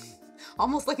out,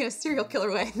 almost like in a serial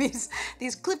killer way,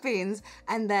 these clippings,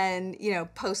 and then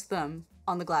post them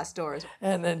on the glass doors.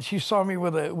 And then she saw me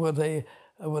with a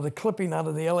clipping out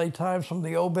of the LA Times from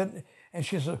the obit, and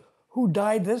she said, "Who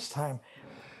died this time?"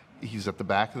 He's at the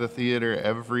back of the theater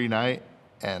every night,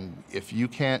 and if you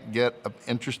can't get an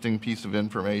interesting piece of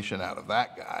information out of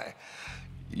that guy,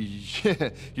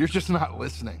 you're just not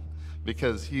listening,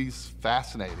 because he's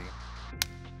fascinating.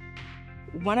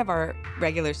 One of our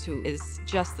regulars who is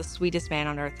just the sweetest man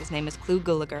on earth, his name is Clu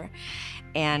Gulager,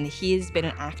 and he's been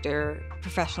an actor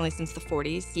professionally since the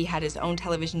 40s. He had his own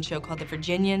television show called The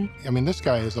Virginian. I mean, this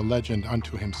guy is a legend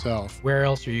unto himself. Where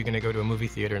else are you going to go to a movie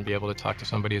theater and be able to talk to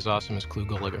somebody as awesome as Clu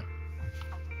Gulager?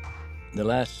 The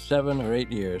last 7 or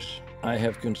 8 years, I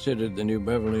have considered the New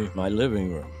Beverly my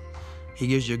living room. He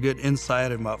gives you a good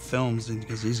insight about films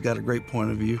because he's got a great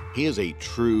point of view. He is a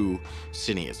true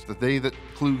cineast. The day that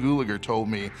Clu Gulager told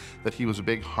me that he was a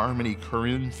big Harmony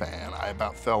Korine fan, I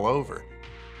about fell over.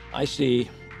 I see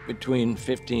between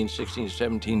 15, 16,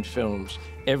 17 films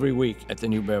every week at the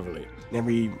New Beverly.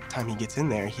 Every time he gets in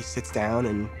there, he sits down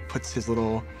and puts his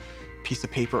little piece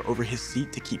of paper over his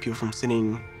seat to keep people from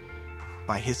sitting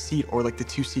by his seat or like the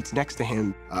two seats next to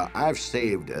him. I've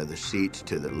saved the seats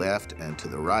to the left and to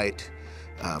the right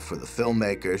for the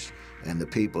filmmakers and the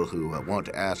people who want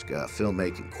to ask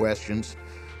filmmaking questions.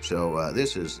 So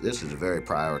this is a very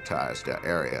prioritized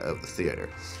area of the theater.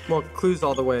 Well, Clu's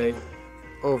all the way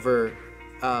over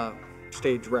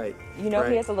stage right. You know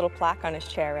right? he has a little plaque on his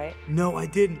chair, right? No, I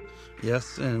didn't.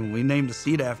 Yes, and we named the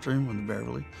seat after him in the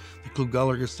Beverly. The Clu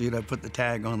Gulager seat, I put the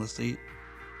tag on the seat.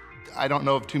 I don't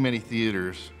know of too many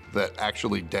theaters that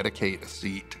actually dedicate a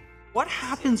seat. What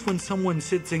happens when someone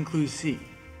sits in Clu's seat?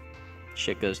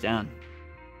 Shit goes down.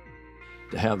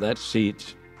 To have that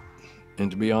seat and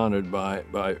to be honored by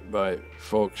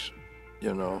folks,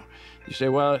 you know, you say,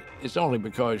 well, it's only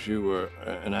because you were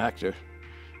an actor,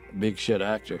 a big shit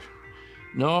actor.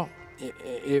 No,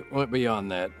 it went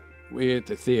beyond that. We at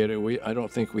the theater, I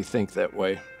don't think we think that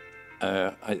way.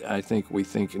 I think we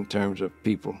think in terms of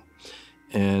people.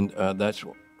 And that's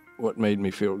what made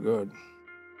me feel good.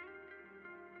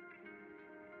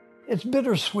 It's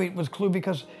bittersweet with Clu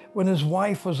because when his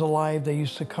wife was alive, they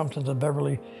used to come to the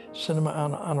Beverly Cinema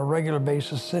on a regular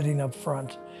basis, sitting up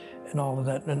front and all of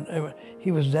that. And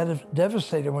he was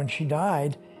devastated when she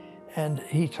died. And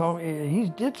he told me, he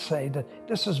did say that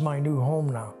this is my new home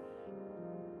now.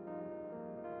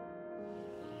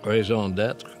 Raison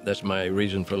d'etre, that's my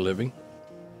reason for living.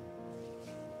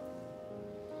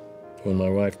 When my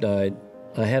wife died,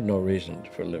 I had no reason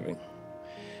for living.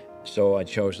 So I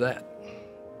chose that,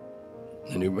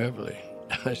 the New Beverly.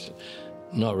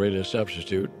 Not really a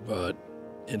substitute, but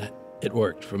it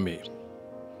worked for me.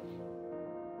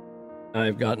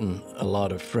 I've gotten a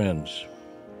lot of friends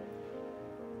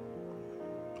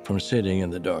from sitting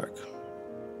in the dark.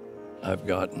 I've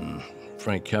gotten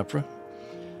Frank Capra,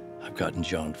 I've gotten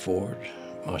John Ford,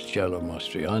 Marcello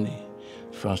Mastroianni,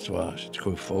 Francois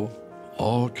Truffaut,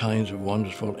 all kinds of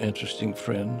wonderful, interesting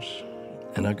friends.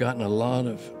 And I've gotten a lot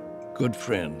of good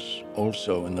friends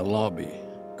also in the lobby,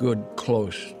 good,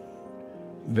 close,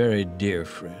 very dear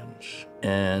friends.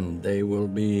 And they will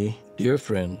be dear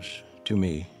friends to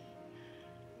me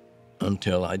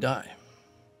until I die.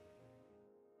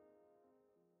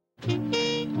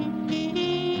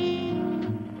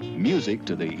 Music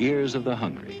to the ears of the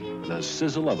hungry, the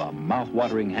sizzle of a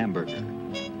mouth-watering hamburger.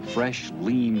 Fresh,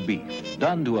 lean beef,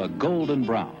 done to a golden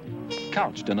brown,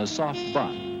 couched in a soft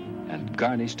bun, and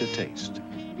garnished to taste.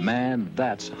 Man,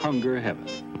 that's hunger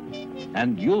heaven.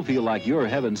 And you'll feel like you're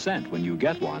heaven sent when you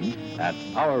get one at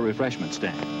our refreshment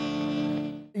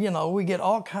stand. You know, we get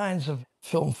all kinds of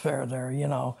film fare there, you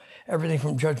know, everything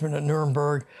from Judgment at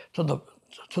Nuremberg to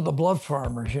the Blood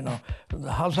Farmers, you know.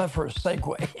 How's that for a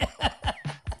segue?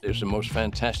 It's the most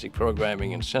fantastic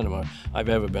programming in cinema I've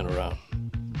ever been around.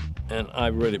 And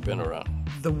I've really been around.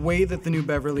 The way that the New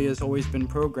Beverly has always been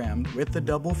programmed, with the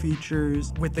double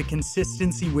features, with the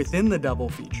consistency within the double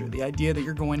feature, the idea that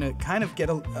you're going to kind of get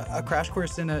a crash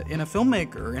course in a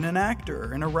filmmaker, in an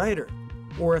actor, in a writer,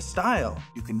 or a style.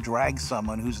 You can drag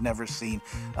someone who's never seen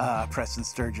a Preston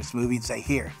Sturges movie and say,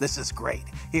 here, this is great.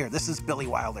 Here, this is Billy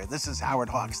Wilder. This is Howard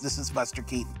Hawks. This is Buster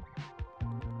Keaton.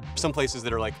 Some places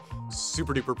that are like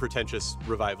super duper pretentious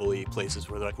revival-y places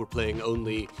where like we're playing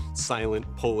only silent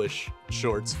Polish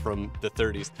shorts from the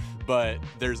 30s. But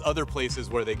there's other places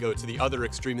where they go to the other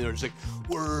extreme and they're just like,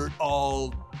 we're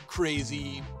all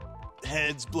crazy,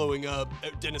 heads blowing up,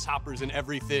 Dennis Hoppers and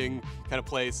everything kind of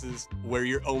places where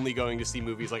you're only going to see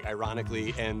movies like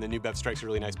Ironically, and the New Bev strikes a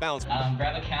really nice balance.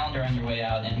 Grab a calendar on your way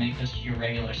out and make this your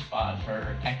regular spot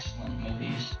for excellent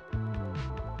movies.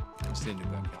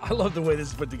 I love the way this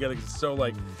is put together. It's so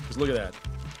like, just look at that.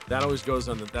 That always goes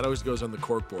on the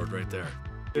cork board right there.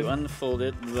 You unfold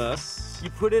it thus. You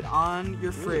put it on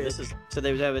your fridge. So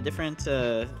they would have a different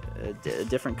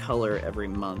color every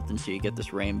month, and so you get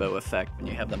this rainbow effect when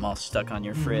you have them all stuck on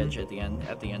your fridge at the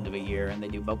end of a year. And they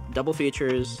do double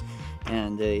features,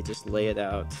 and they just lay it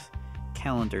out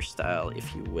calendar style,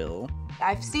 if you will.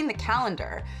 I've seen the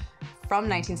calendar from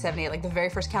 1978, like the very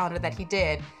first calendar that he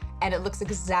did, and it looks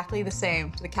exactly the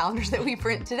same to the calendars that we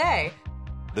print today.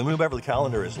 The New Beverly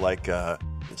calendar is like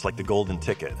It's like the golden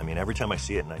ticket. I mean, every time I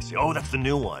see it and I see, oh, that's the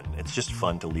new one, it's just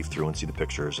fun to leaf through and see the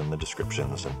pictures and the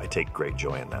descriptions, and I take great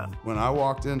joy in that. When I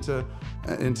walked into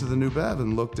the New Bev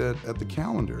and looked at the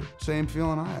calendar, same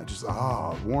feeling I had, just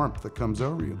warmth that comes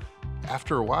over you.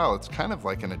 After a while, it's kind of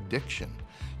like an addiction.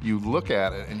 You look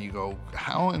at it and you go,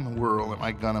 how in the world am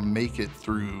I gonna make it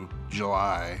through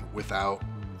July without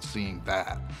seeing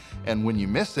that? And when you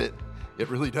miss it, it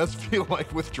really does feel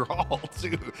like withdrawal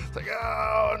too. It's like,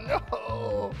 oh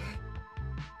no.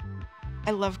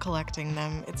 I love collecting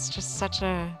them. It's just such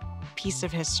a piece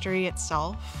of history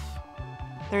itself.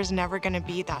 There's never gonna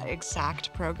be that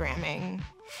exact programming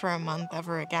for a month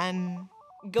ever again.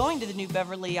 Going to the New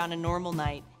Beverly on a normal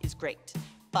night is great,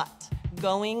 but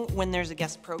going when there's a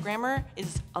guest programmer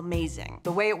is amazing.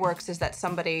 The way it works is that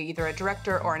somebody, either a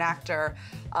director or an actor,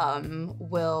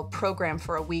 will program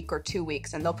for a week or 2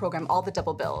 weeks, and they'll program all the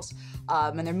double bills.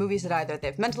 And they're movies that either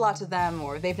they've meant a lot to them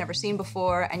or they've never seen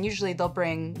before, and usually they'll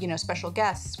bring, special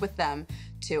guests with them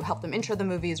to help them intro the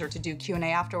movies or to do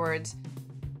Q&A afterwards.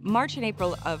 March and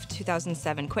April of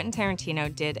 2007, Quentin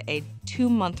Tarantino did a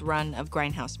 2-month run of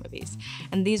Grindhouse movies,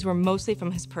 and these were mostly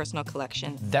from his personal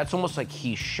collection. That's almost like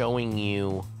he's showing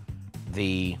you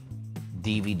the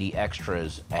DVD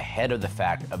extras ahead of the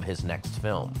fact of his next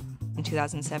film. In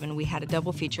 2007, we had a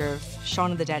double feature of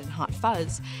Shaun of the Dead and Hot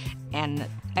Fuzz, and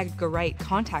Edgar Wright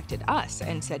contacted us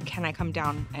and said, can I come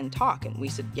down and talk? And we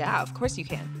said, yeah, of course you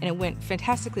can. And it went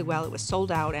fantastically well. It was sold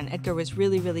out, and Edgar was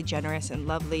really, really generous and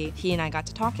lovely. He and I got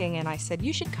to talking, and I said,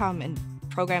 you should come and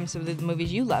program some of the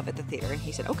movies you love at the theater. And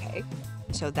he said, okay.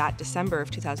 So that December of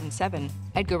 2007,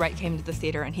 Edgar Wright came to the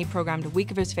theater and he programmed a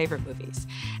week of his favorite movies.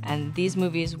 And these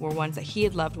movies were ones that he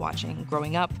had loved watching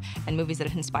growing up and movies that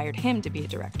had inspired him to be a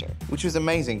director. Which was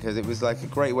amazing because it was like a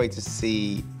great way to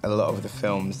see a lot of the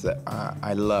films that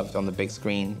I loved on the big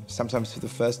screen, sometimes for the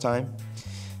first time.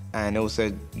 And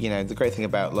also, the great thing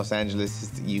about Los Angeles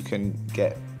is that you can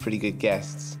get pretty good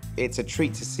guests. It's a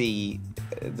treat to see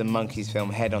the Monkees film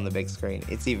head on the big screen.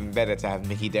 It's even better to have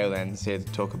Mickey Dolenz here to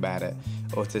talk about it,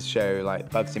 or to show like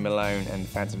Bugsy Malone and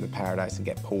Phantom of the Paradise and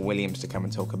get Paul Williams to come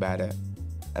and talk about it.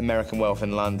 American Wealth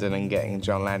in London and getting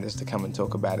John Landis to come and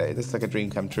talk about it. It's like a dream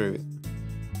come true.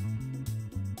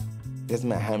 It doesn't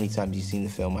matter how many times you've seen the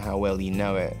film or how well you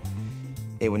know it,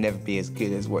 it will never be as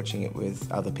good as watching it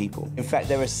with other people. In fact,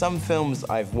 there are some films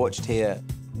I've watched here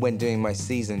when doing my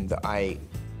season that I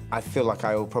feel like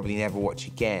I will probably never watch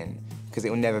again, because it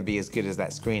will never be as good as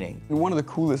that screening. One of the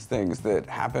coolest things that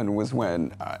happened was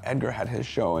when Edgar had his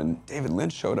show and David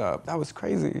Lynch showed up. That was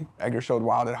crazy. Edgar showed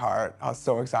Wild at Heart. I was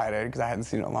so excited because I hadn't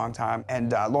seen it in a long time.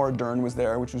 And Laura Dern was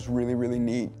there, which was really, really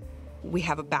neat. We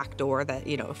have a back door that,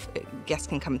 if guests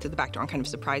can come through the back door and kind of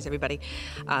surprise everybody.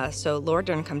 So Laura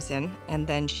Dern comes in, and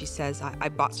then she says, I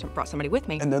brought somebody with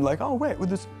me. And then like, oh wait, well,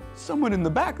 there's someone in the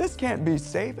back. This can't be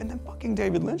safe. And then fucking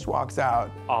David Lynch walks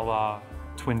out. A la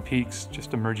Twin Peaks,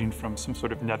 just emerging from some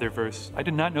sort of netherverse. I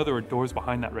did not know there were doors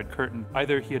behind that red curtain.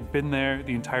 Either he had been there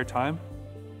the entire time,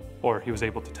 or he was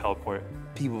able to teleport.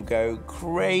 People go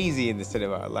crazy in the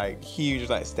cinema, like huge,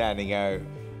 like standing out.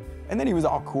 And then he was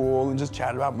all cool and just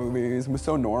chatted about movies and was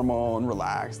so normal and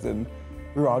relaxed, and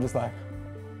we were all just like,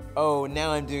 oh,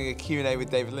 now I'm doing a Q&A with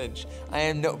David Lynch. I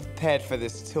am not prepared for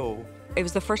this at all. It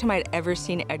was the first time I'd ever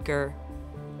seen Edgar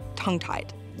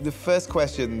tongue-tied. The first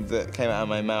question that came out of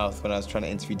my mouth when I was trying to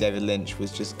interview David Lynch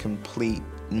was just complete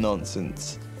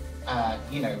nonsense. I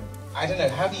don't know,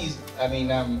 how do you,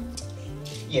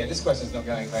 yeah, this question's not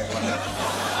going very well.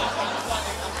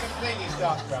 I'm completely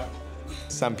starstruck.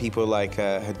 Some people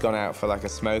had gone out for a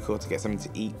smoke or to get something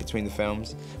to eat between the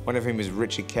films. One of whom was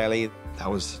Richard Kelly. That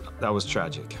was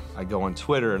tragic. I go on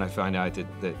Twitter and I find out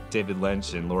that David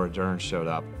Lynch and Laura Dern showed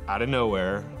up out of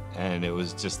nowhere, and it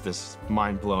was just this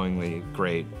mind-blowingly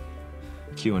great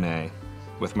Q&A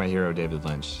with my hero David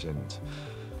Lynch, and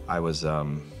I was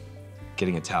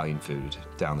getting Italian food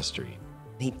down the street.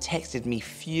 He texted me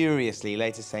furiously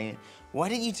later saying, why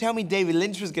didn't you tell me David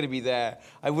Lynch was going to be there?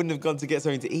 I wouldn't have gone to get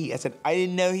something to eat. I said, I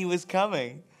didn't know he was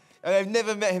coming. And I've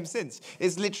never met him since.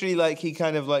 It's literally like he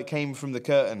kind of came from the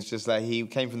curtain. It's just like he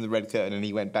came from the red curtain and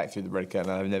he went back through the red curtain,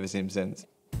 and I've never seen him since.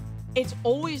 It's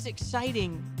always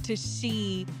exciting to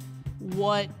see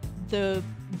what the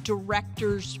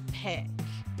directors pick.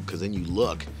 Because then you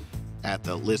look at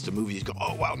the list of movies, go,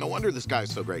 oh, wow, no wonder this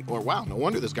guy's so great. Or, wow, no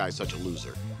wonder this guy's such a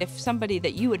loser. If somebody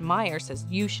that you admire says,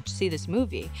 you should see this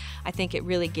movie, I think it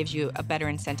really gives you a better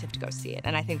incentive to go see it.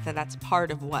 And I think that that's part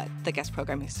of what the guest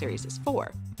programming series is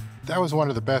for. That was one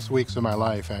of the best weeks of my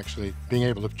life, actually, being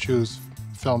able to choose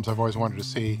films I've always wanted to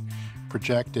see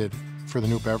projected for the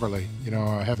New Beverly,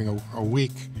 having a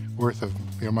week worth of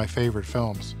my favorite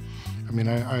films.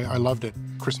 I loved it.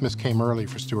 Christmas came early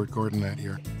for Stuart Gordon that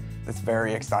year. It's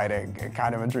very exciting,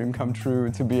 kind of a dream come true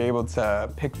to be able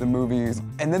to pick the movies.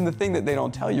 And then the thing that they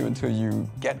don't tell you until you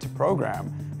get to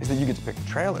program is that you get to pick the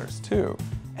trailers too.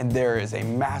 And there is a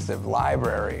massive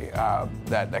library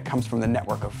that comes from the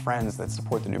network of friends that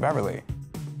support the New Beverly.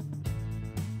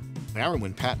 I remember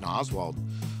when Patton Oswalt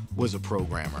was a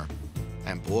programmer,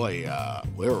 and boy,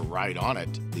 we were right on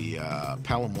it. The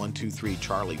Pelham 123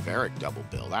 Charlie Varick double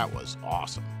bill, that was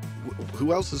awesome.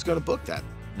 Who else is going to book that?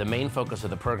 The main focus of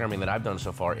the programming that I've done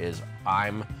so far is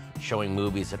I'm showing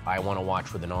movies that I want to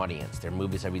watch with an audience. They're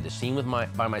movies I've either seen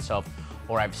by myself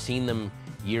or I've seen them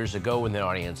years ago with an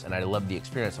audience, and I love the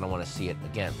experience and I want to see it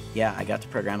again. Yeah, I got to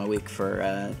program a week for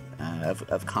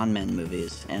of con men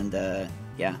movies, and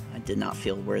yeah, I did not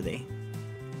feel worthy.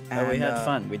 But we had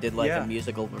fun. We did like a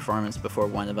musical performance before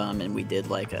one of them, and we did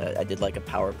like I did like a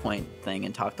PowerPoint thing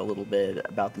and talked a little bit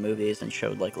about the movies and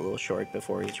showed like a little short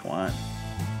before each one.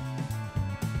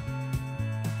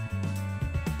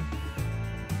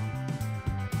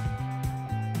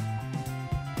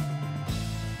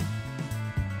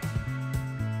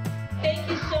 Thank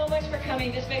you so much for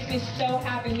coming. This makes me so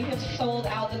happy. We have sold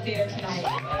out the theater tonight.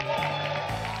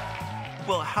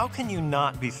 Well, how can you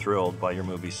not be thrilled by your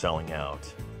movie selling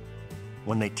out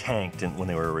when they tanked and when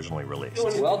they were originally released?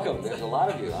 Welcome. There's a lot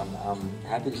of you. I'm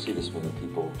happy to see this many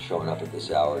people showing up at this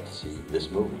hour to see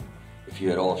this movie. If you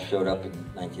had all showed up in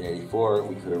 1984,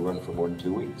 we could have run for more than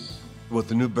 2 weeks. What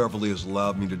the New Beverly has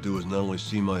allowed me to do is not only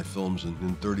see my films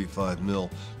in 35 mil,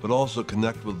 but also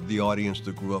connect with the audience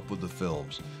that grew up with the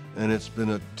films. And it's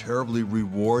been a terribly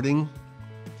rewarding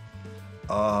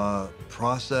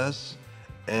process,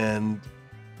 and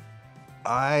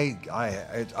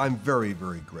I'm very,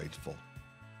 very grateful.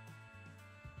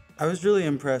 I was really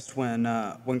impressed when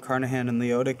Carnahan and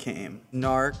Leota came.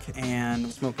 Narc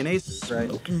and Smokin' Aces, right?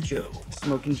 Smokin' Joe.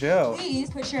 Smokin' Joe.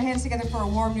 Please put your hands together for a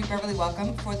warm New Beverly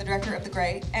welcome for the director of The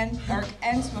Great and Narc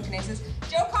and Smokin' Aces,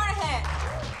 Joe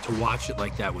Carnahan. To watch it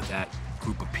like that with that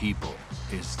group of people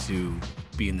is to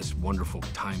be in this wonderful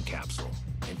time capsule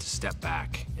and to step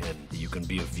back and you can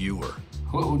be a viewer.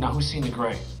 Now who's seen The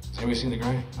Great? Has anybody seen The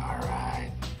Great? All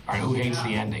right, who hates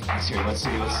the ending? Let's see,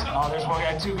 oh, there's one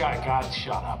guy, two guys. God,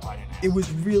 shut up, I didn't have. It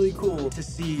was really cool to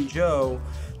see Joe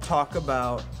talk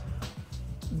about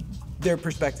their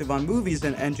perspective on movies,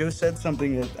 and Joe said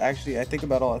something that actually I think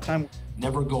about all the time.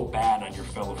 Never go bad on your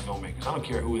fellow filmmakers. I don't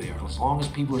care who they are. As long as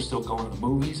people are still going to the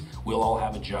movies, we'll all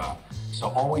have a job. So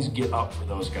always get up for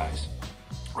those guys,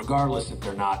 regardless if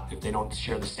they don't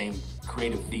share the same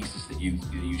creative thesis that you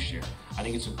share. I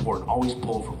think it's important. Always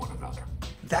pull for one another.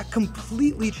 That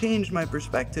completely changed my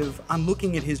perspective on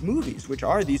looking at his movies, which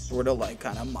are these sort of like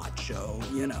kind of macho,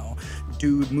 you know,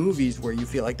 dude movies where you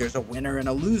feel like there's a winner and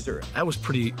a loser. That was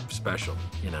pretty special,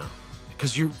 you know,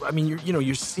 because you're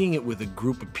seeing it with a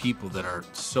group of people that are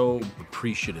so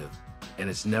appreciative, and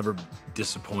it's never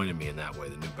disappointed me in that way,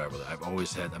 the New Beverly.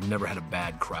 I've never had a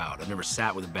bad crowd. I've never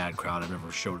sat with a bad crowd. I've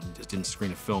never didn't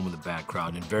screen a film with a bad crowd.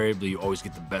 And invariably, you always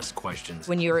get the best questions.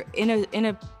 When you're in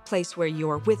a place where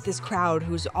you're with this crowd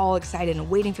who's all excited and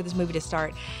waiting for this movie to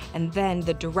start, and then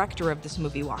the director of this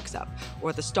movie walks up,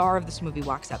 or the star of this movie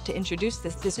walks up to introduce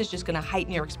this is just gonna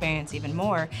heighten your experience even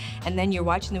more. And then you're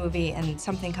watching the movie and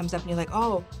something comes up and you're like,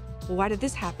 oh, well, why did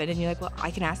this happen? And you're like, well,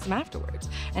 I can ask them afterwards.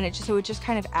 And so it just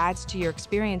kind of adds to your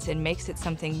experience and makes it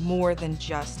something more than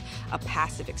just a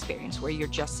passive experience where you're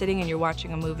just sitting and you're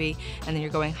watching a movie and then you're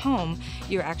going home.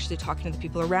 You're actually talking to the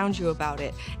people around you about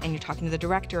it, and you're talking to the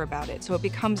director about it. So it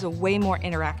becomes a way more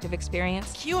interactive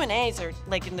experience. Q&As are,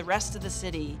 like, in the rest of the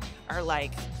city are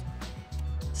like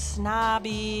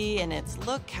snobby, and it's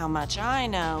look how much I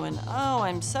know, and oh,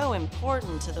 I'm so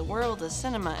important to the world of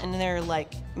cinema, and they're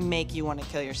like make you want to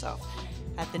kill yourself.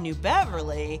 At the New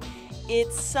Beverly,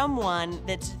 it's someone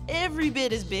that's every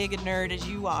bit as big a nerd as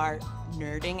you are,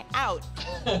 nerding out.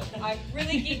 I'm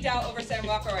really geeked out over San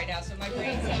Rocco right now, so my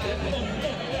brain's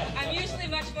I'm usually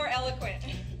much more eloquent.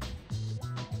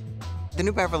 The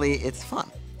New Beverly, it's fun.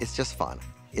 It's just fun.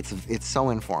 It's so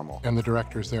informal. And the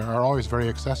directors there are always very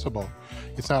accessible.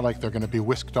 It's not like they're going to be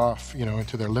whisked off, you know,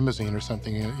 into their limousine or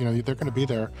something. You know, they're going to be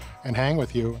there and hang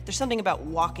with you. There's something about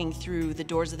walking through the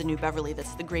doors of the New Beverly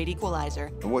that's the great equalizer.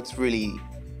 What's really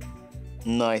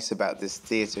nice about this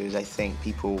theater is I think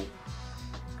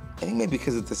maybe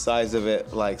because of the size of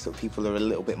it, like, so people are a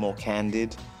little bit more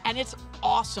candid. And it's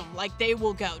awesome. Like, they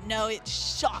will go, no,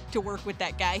 it's shocked to work with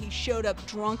that guy. He showed up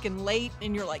drunk and late,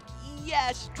 and you're like,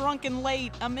 yes, drunk and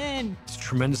late, I'm in. It's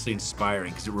tremendously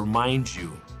inspiring because it reminds you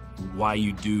why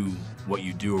you do what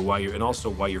you do, and also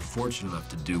why you're fortunate enough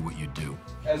to do what you do.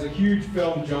 As a huge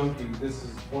film junkie, this is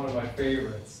one of my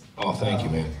favorites. Oh, thank you,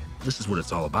 man. This is what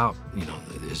it's all about, you know,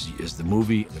 is the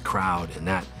movie, the crowd, and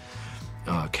that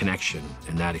connection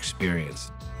and that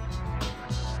experience.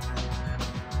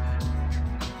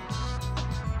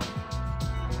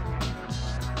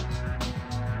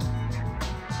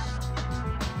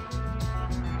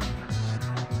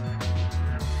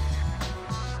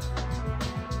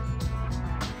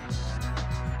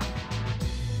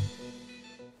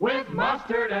 With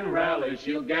mustard and relish,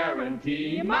 you'll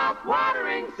guarantee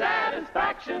mouth-watering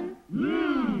satisfaction.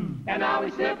 Mmm. And now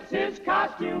he slips his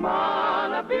costume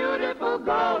on a beautiful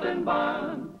golden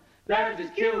bun. There's his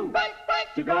cue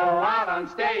to go out on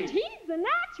stage. He's the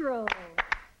natural.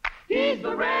 He's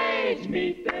the rage.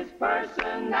 Meet this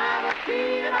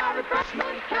personality at our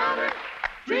refreshment counter.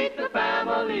 Treat the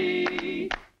family.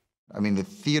 I mean, the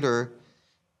theater,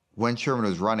 when Sherman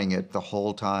was running it, the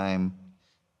whole time,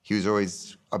 he was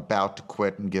always about to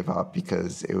quit and give up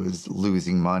because it was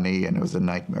losing money and it was a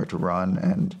nightmare to run.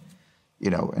 And,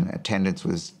 you know, and attendance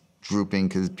was drooping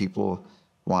because people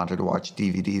wanted to watch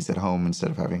DVDs at home instead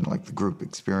of having, like, the group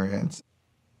experience.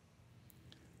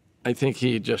 I think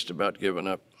he had just about given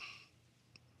up.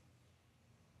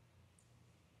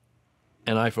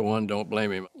 And I, for one, don't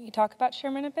blame him. Can you talk about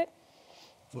Sherman a bit?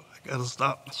 Well, I gotta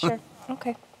stop. Sure,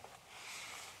 okay.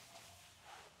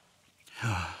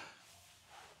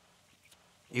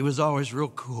 He was always real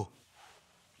cool.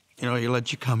 You know, he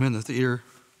let you come in the theater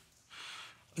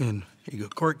and he'd go,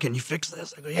 "Court, can you fix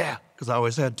this?" I go, "Yeah," because I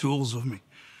always had tools with me.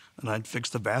 And I'd fix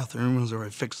the bathrooms or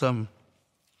I'd fix something.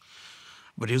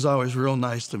 But he was always real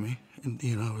nice to me and,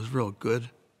 you know, it was real good.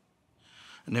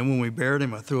 And then when we buried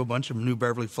him, I threw a bunch of New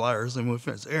Beverly flyers and we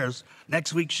went, "Here's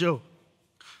next week's show."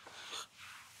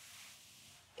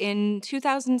 In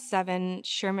 2007,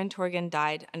 Sherman Torgan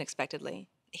died unexpectedly.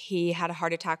 He had a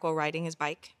heart attack while riding his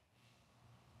bike.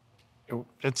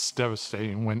 It's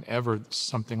devastating whenever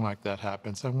something like that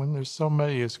happens. And when there's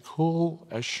somebody as cool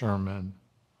as Sherman,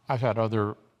 I've had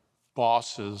other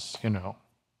bosses, you know,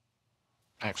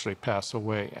 actually pass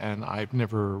away, and I've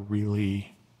never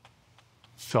really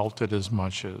felt it as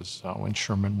much as when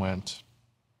Sherman went.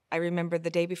 I remember the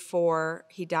day before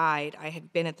he died, I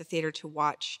had been at the theater to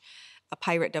watch a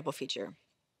pirate double feature.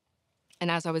 And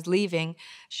as I was leaving,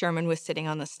 Sherman was sitting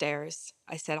on the stairs.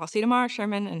 I said, "I'll see you tomorrow,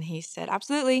 Sherman." And he said,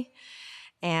 "Absolutely."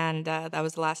 And that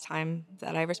was the last time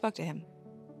that I ever spoke to him.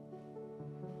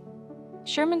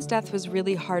 Sherman's death was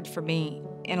really hard for me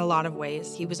in a lot of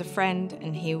ways. He was a friend,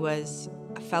 and he was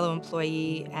a fellow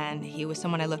employee, and he was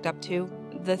someone I looked up to.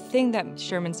 The thing that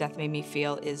Sherman's death made me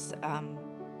feel is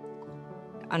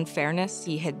unfairness.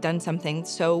 He had done something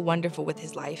so wonderful with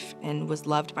his life and was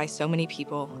loved by so many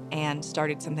people and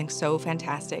started something so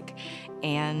fantastic,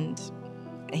 and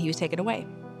he was taken away.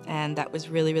 And that was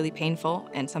really, really painful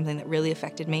and something that really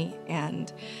affected me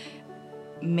and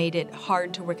made it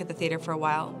hard to work at the theater for a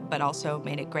while, but also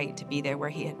made it great to be there where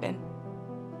he had been.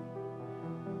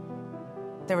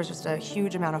 There was just a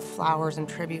huge amount of flowers and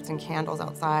tributes and candles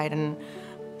outside, and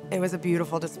it was a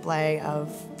beautiful display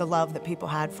of the love that people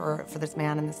had for this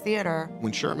man in this theater.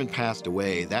 When Sherman passed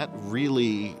away, that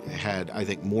really had, I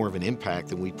think, more of an impact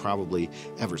than we probably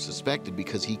ever suspected,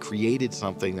 because he created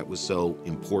something that was so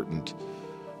important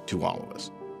to all of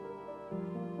us.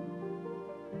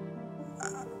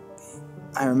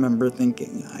 I remember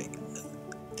thinking,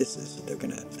 it's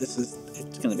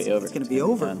gonna be over. It's gonna be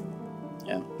over.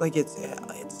 Yeah. Like it's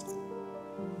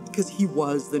because he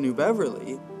was the New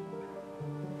Beverly.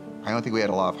 I don't think we had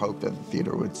a lot of hope that the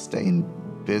theater would stay in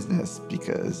business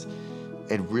because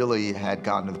it really had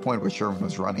gotten to the point where Sherman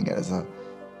was running it as a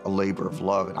labor of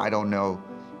love. And I don't know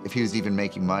if he was even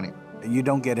making money. You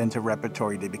don't get into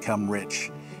repertory to become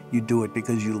rich. You do it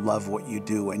because you love what you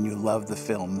do and you love the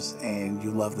films and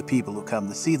you love the people who come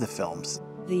to see the films.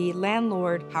 The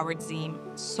landlord, Howard Zeem,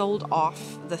 sold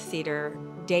off the theater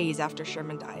days after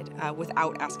Sherman died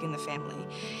without asking the family.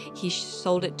 He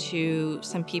sold it to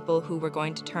some people who were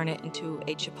going to turn it into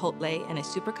a Chipotle and a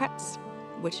Supercuts,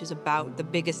 which is about the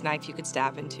biggest knife you could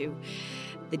stab into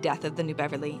the death of the New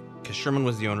Beverly. Because Sherman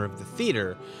was the owner of the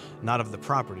theater, not of the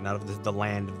property, not of the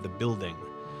land of the building.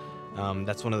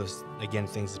 That's one of those, again,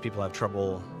 things that people have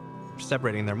trouble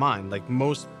separating in their mind. Like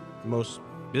most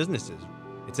businesses,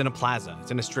 it's in a plaza,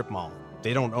 it's in a strip mall.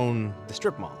 They don't own the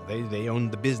strip mall. They own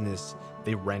the business.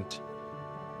 They rent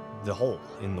the hole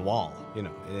in the wall. You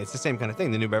know, it's the same kind of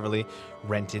thing. The New Beverly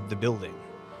rented the building,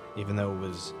 even though it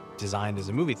was designed as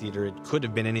a movie theater. It could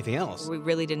have been anything else. We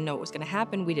really didn't know what was going to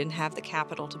happen. We didn't have the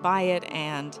capital to buy it,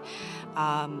 and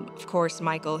of course,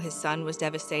 Michael, his son, was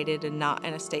devastated and not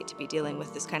in a state to be dealing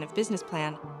with this kind of business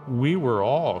plan. We were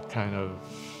all kind of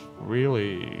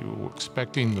really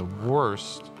expecting the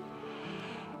worst.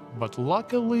 But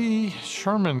luckily,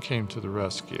 Sherman came to the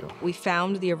rescue. We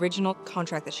found the original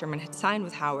contract that Sherman had signed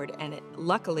with Howard, and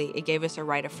luckily, it gave us a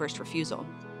right of first refusal.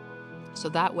 So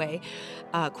that way,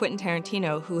 Quentin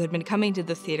Tarantino, who had been coming to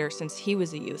the theater since he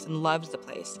was a youth and loved the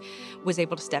place, was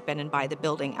able to step in and buy the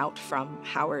building out from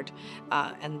Howard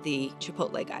and the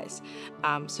Chipotle guys.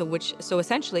 So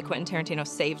essentially, Quentin Tarantino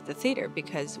saved the theater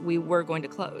because we were going to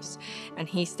close. And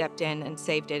he stepped in and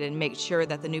saved it and made sure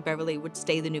that the New Beverly would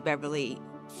stay the New Beverly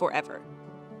forever.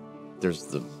 There's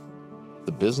the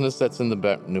business that's in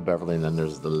the New Beverly, and then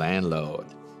there's the landlord.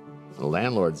 The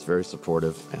landlord's very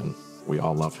supportive, and we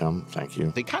all love him. Thank you.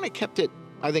 They kind of kept it,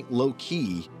 I think, low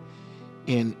key,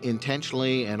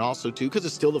 intentionally, and also too because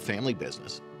it's still the family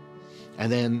business.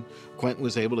 And then Quentin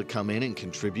was able to come in and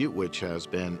contribute, which has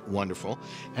been wonderful.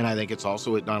 And I think it's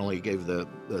also, it not only gave the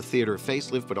theater a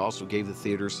facelift, but also gave the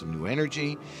theater some new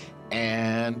energy,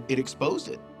 and it exposed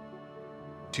it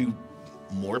to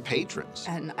more patrons.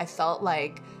 And I felt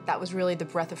like that was really the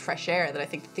breath of fresh air that I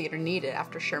think the theater needed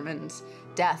after Sherman's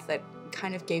death, that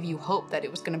kind of gave you hope that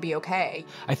it was going to be okay.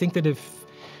 I think that if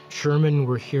Sherman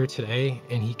were here today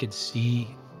and he could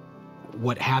see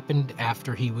what happened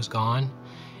after he was gone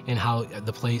and how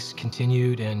the place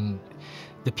continued and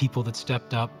the people that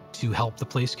stepped up to help the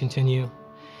place continue,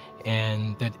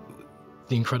 and that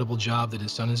the incredible job that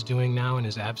his son is doing now in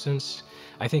his absence,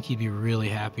 I think he'd be really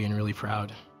happy and really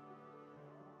proud.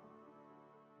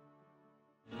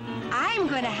 I'm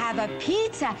gonna have a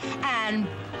pizza and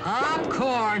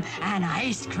popcorn and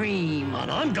ice cream. And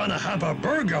I'm gonna have a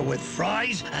burger with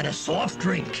fries and a soft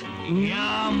drink.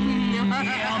 Yum, yum,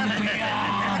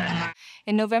 yum.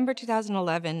 In November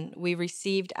 2011, we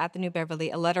received at the New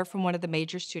Beverly a letter from one of the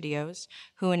major studios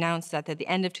who announced that at the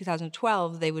end of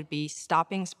 2012, they would be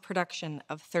stopping production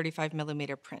of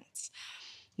 35mm prints.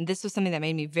 And this was something that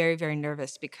made me very, very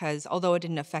nervous because although it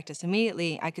didn't affect us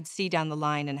immediately, I could see down the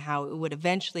line and how it would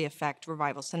eventually affect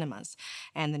Revival Cinemas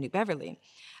and the New Beverly.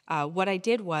 What I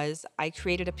did was I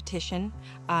created a petition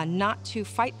not to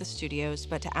fight the studios,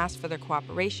 but to ask for their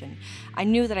cooperation. I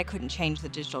knew that I couldn't change the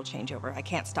digital changeover. I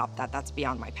can't stop that. That's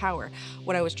beyond my power.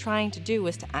 What I was trying to do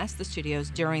was to ask the studios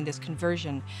during this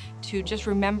conversion to just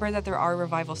remember that there are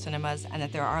Revival Cinemas and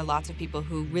that there are lots of people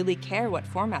who really care what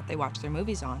format they watch their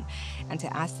movies on, and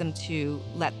to ask them to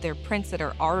let their prints that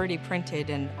are already printed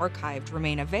and archived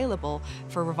remain available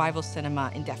for Revival Cinema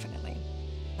indefinitely.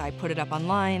 I put it up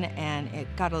online, and it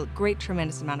got a great,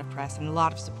 tremendous amount of press and a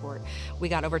lot of support. We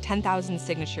got over 10,000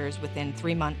 signatures within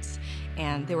 3 months,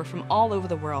 and they were from all over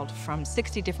the world, from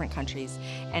 60 different countries.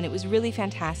 And it was really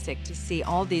fantastic to see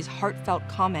all these heartfelt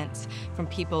comments from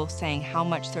people saying how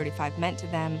much 35 meant to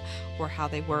them, or how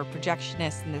they were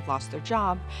projectionists and they've lost their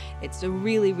job. It's a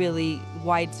really, really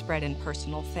widespread and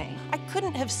personal thing. I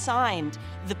couldn't have signed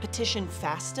the petition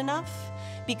fast enough,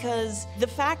 because the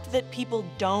fact that people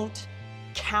don't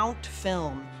count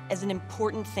film as an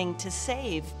important thing to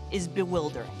save is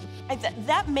bewildering.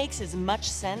 That makes as much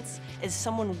sense as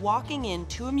someone walking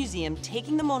into a museum,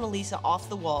 taking the Mona Lisa off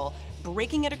the wall,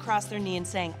 breaking it across their knee and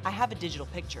saying, I have a digital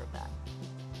picture of that.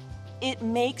 It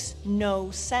makes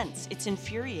no sense. It's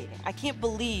infuriating. I can't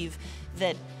believe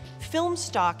that film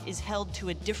stock is held to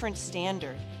a different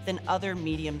standard than other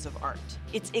mediums of art.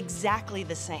 It's exactly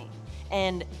the same.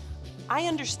 And I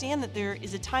understand that there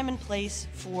is a time and place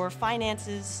for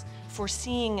finances, for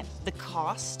seeing the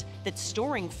cost that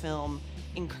storing film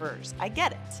incurs. I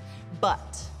get it,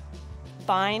 but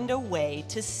find a way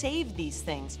to save these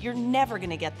things. You're never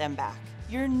gonna get them back.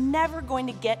 You're never going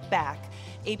to get back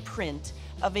a print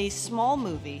of a small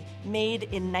movie made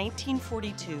in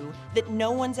 1942 that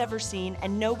no one's ever seen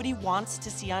and nobody wants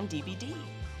to see on DVD.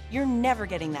 You're never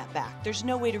getting that back. There's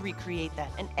no way to recreate that.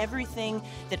 And everything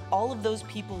that all of those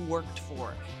people worked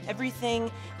for, everything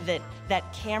that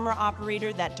that camera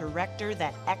operator, that director,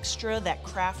 that extra, that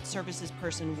craft services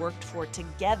person worked for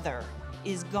together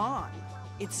is gone.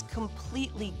 It's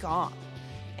completely gone.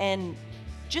 And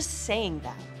just saying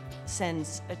that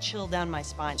sends a chill down my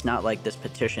spine. It's not like this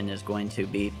petition is going to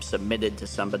be submitted to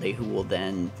somebody who will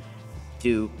then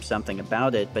do something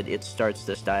about it, but it starts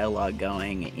this dialogue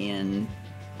going in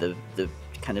the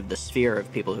kind of the sphere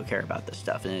of people who care about this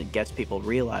stuff, and it gets people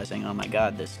realizing, oh my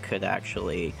God, this could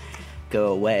actually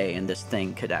go away, and this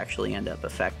thing could actually end up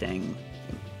affecting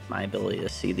my ability to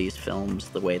see these films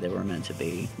the way they were meant to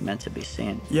be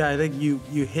seen. Yeah, I think you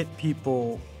hit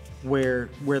people where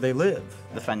they live.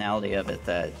 The finality of it,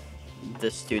 that the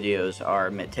studios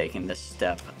are taking this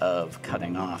step of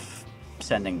cutting off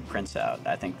sending prints out,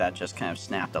 I think that just kind of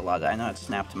snapped a lot. I know it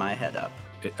snapped my head up.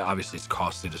 Obviously, it's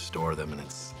costly to store them, and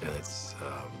it's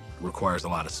requires a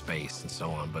lot of space and so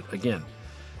on. But again,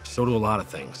 so do a lot of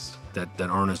things. that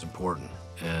aren't as important.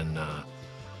 And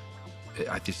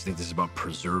I just think this is about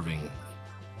preserving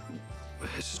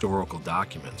historical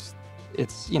documents.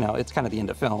 It's, you know, it's kind of the end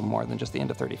of film more than just the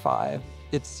end of 35.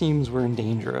 It seems we're in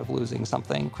danger of losing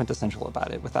something quintessential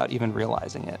about it without even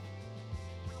realizing it.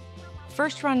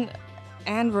 First run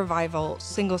and revival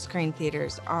single screen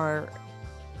theaters are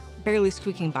barely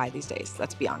squeaking by these days,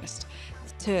 let's be honest.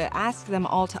 To ask them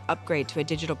all to upgrade to a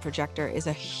digital projector is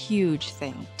a huge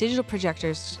thing. Digital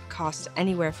projectors cost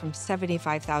anywhere from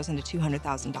 $75,000 to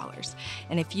 $200,000.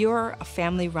 And if you're a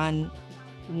family-run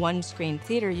one-screen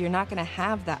theater, you're not going to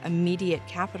have that immediate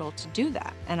capital to do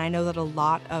that. And I know that a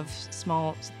lot of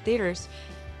small theaters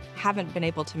haven't been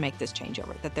able to make this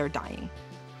changeover, that they're dying.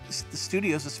 The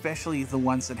studios, especially the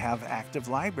ones that have active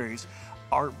libraries,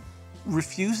 are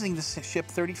refusing to ship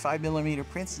 35mm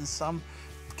prints, in some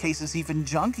cases even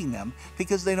junking them,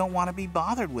 because they don't want to be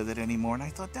bothered with it anymore. And I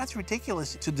thought that's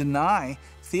ridiculous. To deny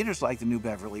theaters like the New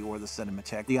Beverly or the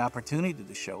Cinematheque the opportunity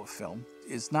to show a film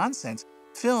is nonsense.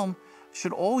 Film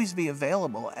should always be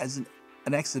available as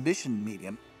an exhibition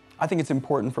medium. I think it's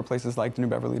important for places like the New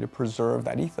Beverly to preserve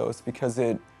that ethos, because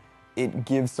it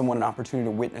gives someone an opportunity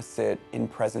to witness it in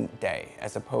present day,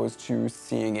 as opposed to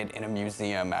seeing it in a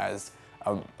museum as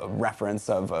a reference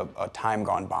of a time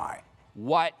gone by.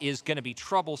 What is going to be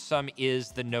troublesome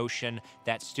is the notion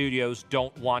that studios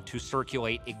don't want to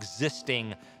circulate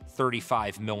existing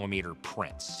 35mm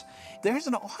prints. There's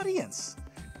an audience.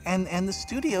 And the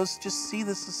studios just see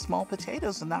this as small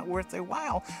potatoes and not worth their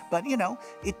while. But, you know,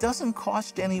 it doesn't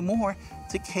cost any more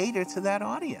to cater to that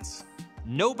audience.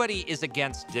 Nobody is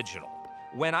against digital.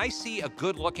 When I see a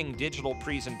good-looking digital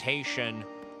presentation,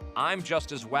 I'm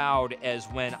just as wowed as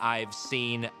when I've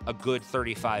seen a good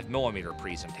 35mm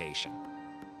presentation.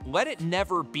 Let it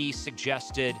never be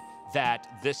suggested that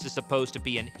this is supposed to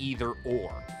be an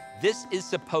either-or. This is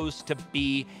supposed to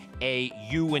be a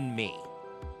you and me.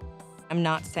 I'm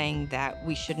not saying that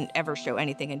we shouldn't ever show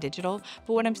anything in digital,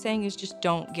 but what I'm saying is just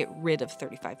don't get rid of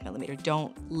 35mm.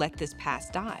 Don't let this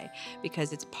past die,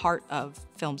 because it's part of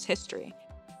film's history.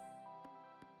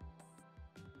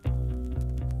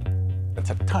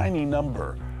 It's a tiny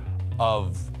number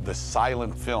of the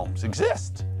silent films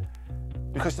exist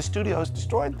because the studios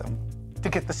destroyed them to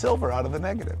get the silver out of the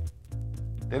negative.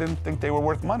 They didn't think they were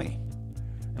worth money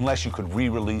unless you could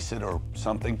re-release it or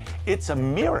something. It's a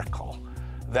miracle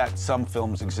that some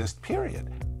films exist, period.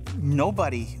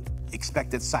 Nobody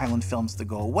expected silent films to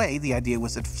go away. The idea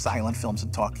was that silent films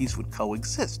and talkies would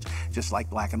coexist, just like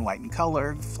black and white and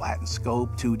color, flat and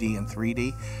scope, 2D and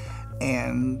 3D.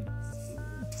 And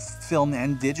film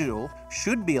and digital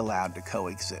should be allowed to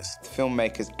coexist.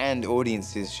 Filmmakers and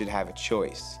audiences should have a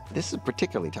choice. This is a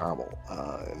particularly terrible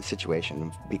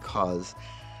situation because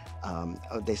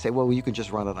they say, well, you can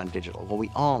just run it on digital. Well,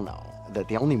 we all know that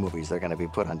the only movies that are going to be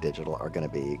put on digital are going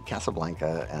to be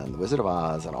Casablanca and The Wizard of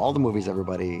Oz and all the movies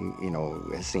everybody, you know,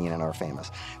 has seen and are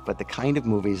famous. But the kind of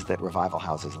movies that revival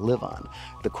houses live on,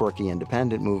 the quirky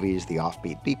independent movies, the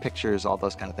offbeat B pictures, all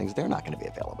those kind of things, they're not going to be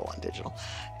available on digital.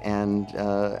 And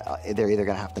they're either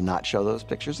going to have to not show those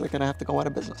pictures or they're going to have to go out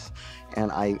of business. And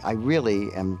I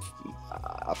really am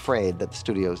afraid that the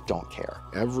studios don't care.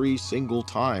 Every single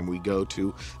time we go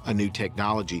to a new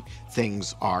technology,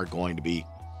 things are going to be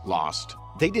lost.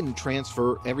 They didn't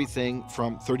transfer everything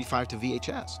from 35 to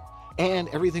VHS, and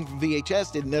everything from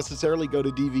VHS didn't necessarily go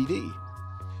to DVD.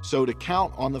 So to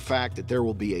count on the fact that there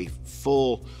will be a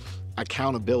full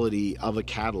accountability of a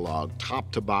catalog,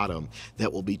 top to bottom,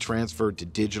 that will be transferred to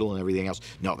digital and everything else,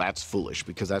 no, that's foolish,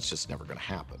 because that's just never going to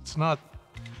happen. It's not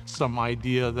some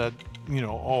idea that, you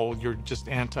know, oh, you're just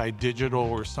anti-digital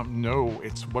or something. No,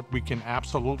 it's what we can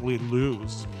absolutely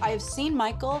lose. I have seen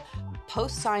Michael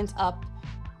post signs up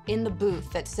in the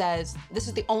booth that says, this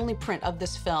is the only print of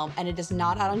this film, and it is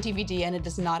not out on DVD, and it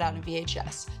is not out on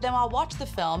VHS. Then I'll watch the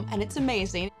film, and it's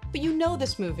amazing, but you know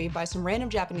this movie by some random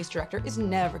Japanese director is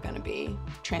never gonna be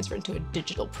transferred into a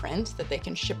digital print that they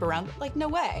can ship around. Like, no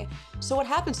way. So what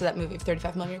happens to that movie if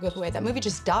 35mm goes away? That movie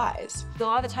just dies. A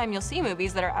lot of the time you'll see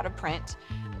movies that are out of print.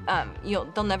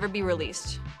 They'll never be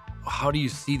released. How do you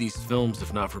see these films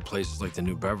if not for places like the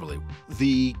New Beverly?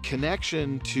 The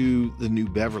connection to the New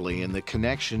Beverly and the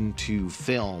connection to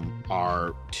film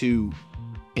are too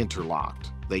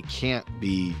interlocked. They can't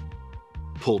be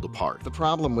pulled apart. The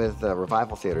problem with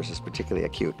revival theaters is particularly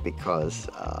acute because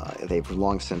they've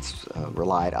long since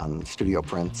relied on studio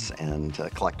prints and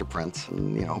collector prints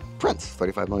and, you know, prints,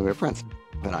 35mm prints.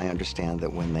 But I understand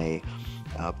that when they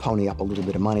pony up a little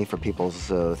bit of money for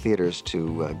people's theaters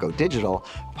to go digital,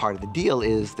 part of the deal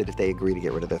is that if they agree to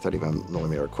get rid of their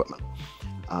 35mm equipment.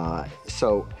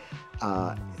 So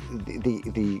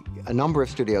A number of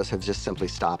studios have just simply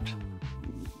stopped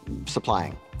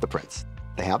supplying the prints.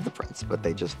 They have the prints, but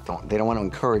they don't want to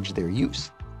encourage their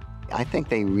use. I think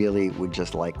they really would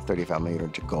just like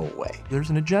 35mm to go away. There's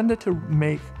an agenda to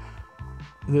make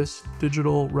this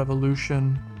digital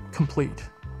revolution complete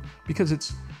because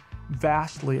it's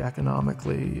vastly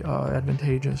economically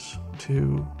advantageous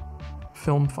to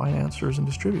film financiers and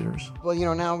distributors. Well, you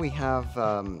know, now we have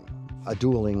a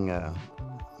dueling,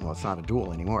 well, it's not a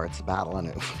duel anymore, it's a battle, and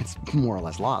it's more or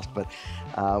less lost, but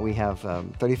we have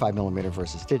 35mm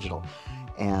versus digital.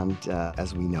 And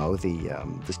as we know,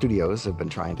 the studios have been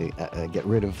trying to get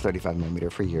rid of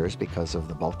 35mm for years because of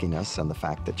the bulkiness and the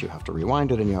fact that you have to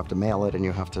rewind it and you have to mail it and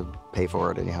you have to pay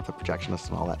for it and you have the projectionist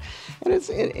and all that. And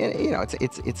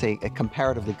it's a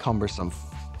comparatively cumbersome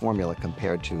formula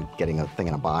compared to getting a thing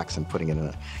in a box and putting it in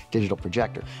a digital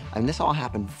projector. I mean, this all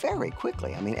happened very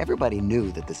quickly. I mean, everybody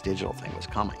knew that this digital thing was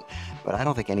coming, but I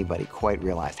don't think anybody quite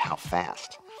realized how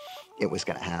fast it was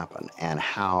going to happen and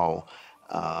how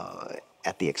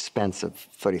at the expense of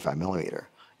 35mm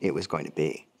it was going to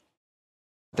be.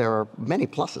 There are many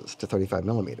pluses to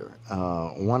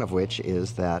 35mm, one of which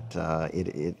is that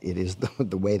it is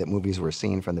the way that movies were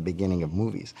seen from the beginning of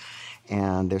movies.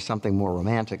 And there's something more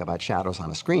romantic about shadows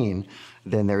on a screen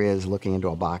than there is looking into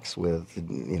a box with,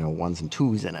 you know, 1s and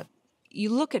 2s in it. You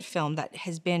look at film that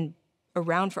has been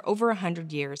around for over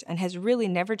 100 years and has really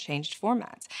never changed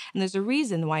formats. And there's a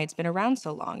reason why it's been around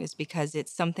so long, is because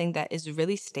it's something that is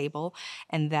really stable,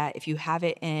 and that if you have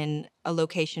it in a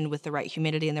location with the right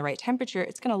humidity and the right temperature,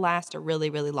 it's going to last a really,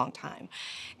 really long time.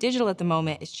 Digital at the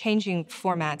moment is changing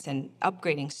formats and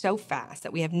upgrading so fast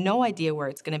that we have no idea where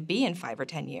it's going to be in 5 or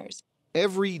 10 years.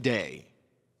 Every day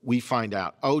we find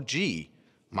out, oh, gee,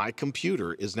 my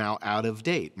computer is now out of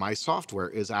date. My software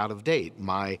is out of date.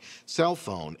 My cell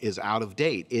phone is out of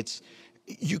date.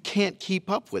 You can't keep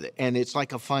up with it. And it's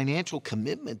like a financial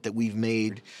commitment that we've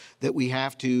made that we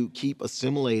have to keep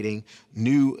assimilating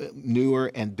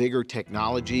newer and bigger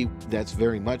technology. That's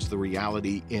very much the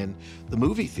reality in the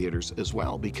movie theaters as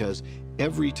well, because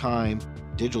every time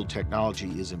digital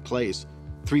technology is in place,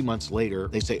 3 months later,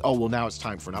 they say, oh, well, now it's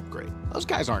time for an upgrade. Those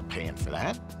guys aren't paying for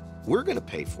that. We're going to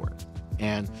pay for it.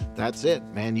 And that's it,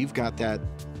 man. You've got that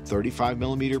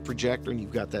 35mm projector and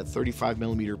you've got that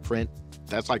 35mm print.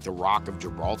 That's like the Rock of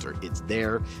Gibraltar. It's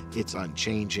there, it's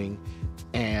unchanging,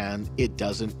 and it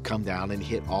doesn't come down and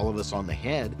hit all of us on the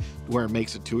head where it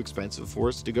makes it too expensive for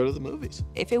us to go to the movies.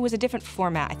 If it was a different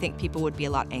format, I think people would be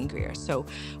a lot angrier. So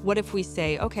what if we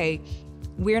say, okay,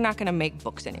 we're not going to make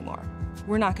books anymore.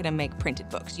 We're not going to make printed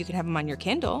books. You can have them on your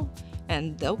Kindle,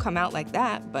 and they'll come out like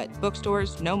that, but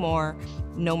bookstores, no more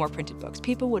printed books.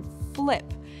 People would flip.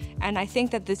 And I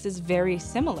think that this is very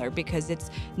similar because it's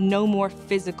no more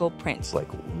physical prints. It's like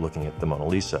looking at the Mona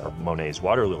Lisa, Monet's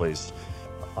water lilies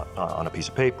on a piece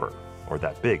of paper, or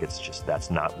that big. It's just, that's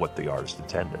not what the artist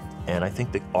intended. And I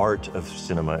think the art of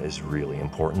cinema is really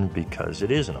important because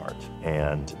it is an art.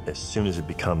 And as soon as it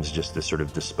becomes just this sort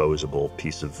of disposable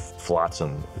piece of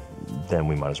flotsam, then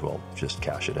we might as well just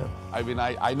cash it in. I mean,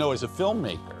 I know as a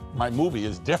filmmaker, my movie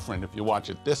is different if you watch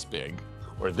it this big,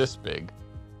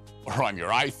 or on your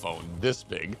iPhone this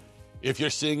big, if you're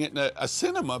seeing it in a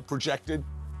cinema projected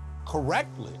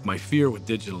correctly. My fear with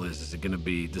digital is it going to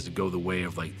be, does it go the way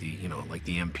of like the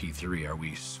MP3?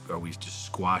 Are we just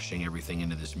squashing everything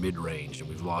into this mid-range, and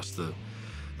we've lost the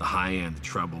high end, the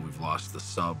treble, we've lost the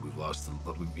sub, we've lost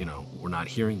we're not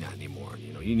hearing that anymore.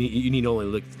 You need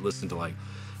only listen to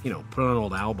put on an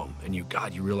old album and you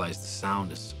realize the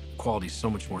sound quality is so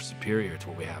much more superior to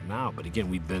what we have now. But again,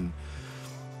 we've been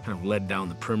kind of led down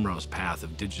the primrose path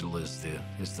of digital is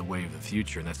the way of the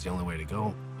future, and that's the only way to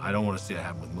go. I don't want to see that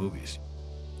happen with movies.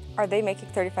 Are they making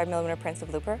 35mm prints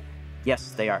of Looper?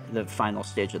 Yes, they are. The final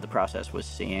stage of the process was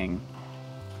seeing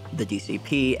the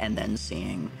DCP and then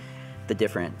seeing the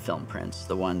different film prints,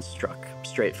 the ones struck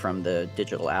straight from the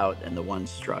digital out and the ones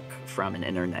struck from an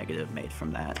inner negative made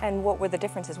from that. And what were the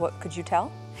differences? What could you tell?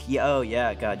 Yeah, oh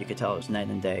yeah, God, you could tell it was night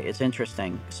and day. It's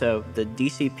interesting. So the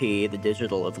DCP, the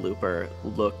digital of Looper,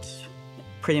 looked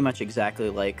pretty much exactly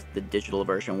like the digital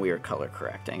version we were color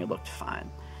correcting. It looked fine.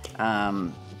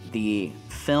 The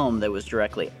film that was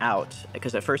directly out,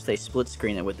 because at first they split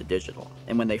screen it with the digital,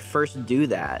 and when they first do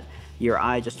that, your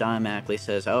eye just automatically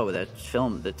says, oh, the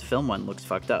film one looks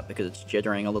fucked up because it's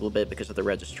jittering a little bit because of the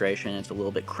registration, it's a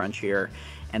little bit crunchier,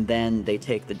 and then they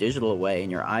take the digital away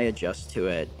and your eye adjusts to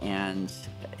it, and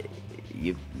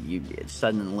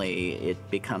suddenly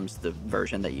it becomes the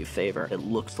version that you favor. It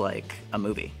looks like a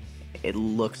movie. It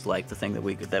looks like the thing that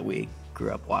we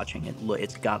grew up watching.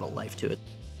 It's got a life to it.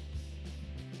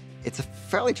 It's a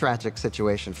fairly tragic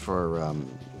situation for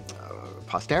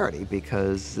posterity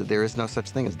because there is no such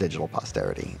thing as digital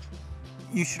posterity.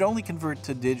 You should only convert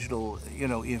to digital, you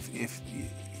know, if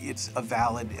it's a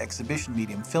valid exhibition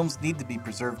medium. Films need to be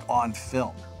preserved on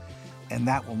film, and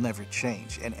that will never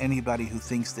change. And anybody who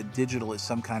thinks that digital is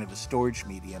some kind of a storage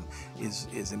medium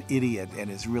is an idiot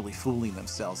and is really fooling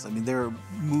themselves. I mean, there are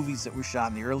movies that were shot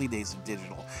in the early days of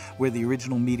digital where the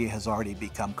original media has already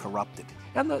become corrupted.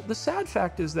 And the sad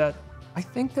fact is that I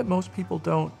think that most people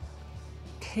don't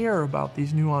care about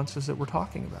these nuances that we're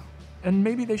talking about. And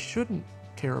maybe they shouldn't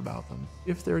care about them.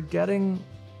 If they're getting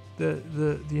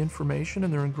the information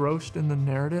and they're engrossed in the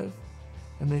narrative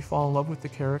and they fall in love with the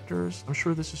characters, I'm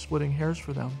sure this is splitting hairs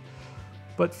for them.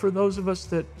 But for those of us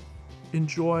that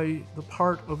enjoy the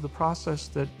part of the process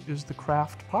that is the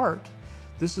craft part,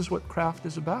 this is what craft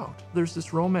is about. There's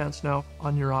this romance now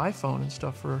on your iPhone and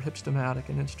stuff for Hipstamatic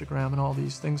and Instagram and all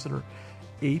these things that are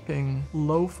aping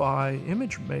lo-fi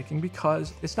image making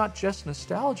because it's not just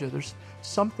nostalgia. There's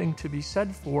something to be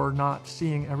said for not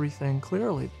seeing everything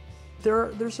clearly.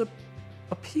 There's a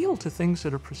appeal to things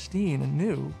that are pristine and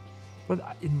new,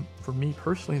 but for me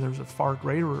personally, there's a far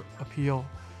greater appeal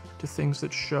to things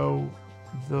that show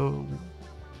the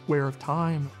wear of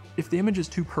time. If the image is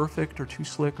too perfect or too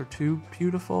slick or too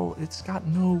beautiful,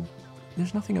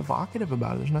 there's nothing evocative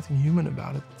about it. There's nothing human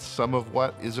about it. Some of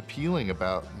what is appealing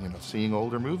about, seeing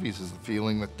older movies is the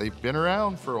feeling that they've been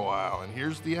around for a while, and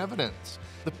here's the evidence.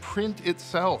 The print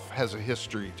itself has a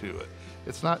history to it.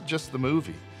 It's not just the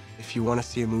movie. If you want to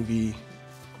see a movie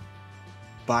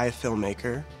by a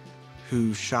filmmaker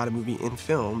who shot a movie in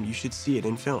film, you should see it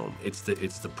in film. It's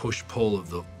the push-pull of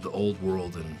the old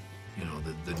world and,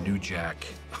 the new jack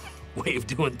way of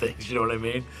doing things, you know what I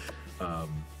mean?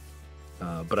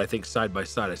 But I think side by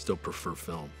side, I still prefer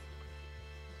film.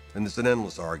 And it's an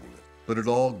endless argument, but it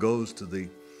all goes to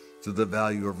the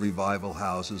value of revival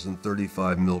houses and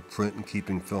 35mm print and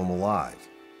keeping film alive.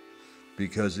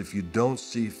 Because if you don't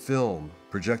see film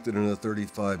projected in a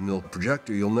 35mm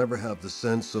projector, you'll never have the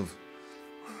sense of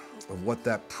what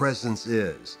that presence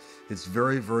is. It's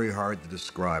very, very hard to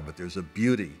describe, but there's a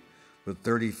beauty with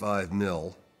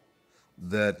 35mm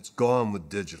that's gone with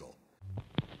digital.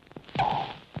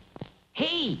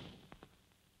 Hey!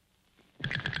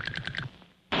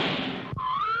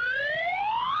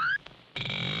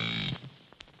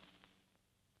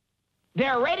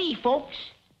 They're ready, folks.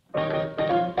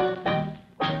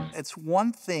 It's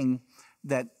one thing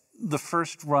that the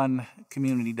first-run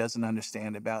community doesn't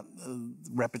understand about the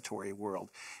repertory world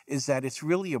is that it's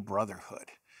really a brotherhood.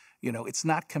 It's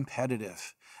not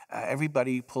competitive.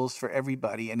 Everybody pulls for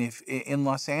everybody. And if in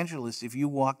Los Angeles, if you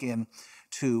walk in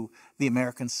to the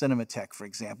American Cinematheque, for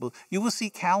example, you will see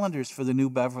calendars for the New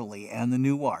Beverly and the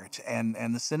New Art and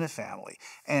the Cine Family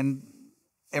and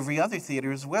every other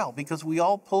theater as well, because we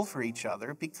all pull for each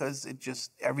other because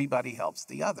everybody helps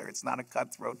the other. It's not a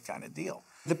cutthroat kind of deal.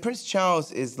 The Prince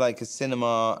Charles is like a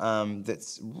cinema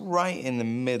that's right in the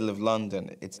middle of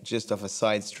London. It's just off a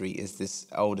side street is this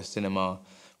older cinema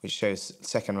which shows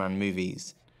second-run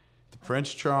movies. The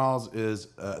Prince Charles is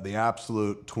the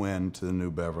absolute twin to the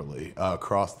New Beverly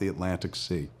across the Atlantic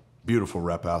Sea. Beautiful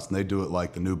rep house, and they do it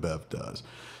like the New Bev does.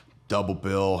 Double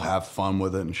bill, have fun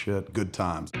with it and shit. Good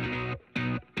times.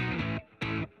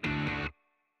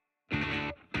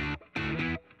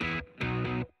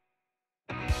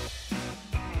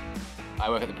 I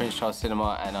work at the Prince Charles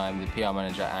Cinema and I'm the PR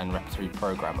manager and repertory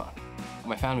programmer.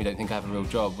 My family don't think I have a real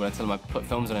job. When I tell them I put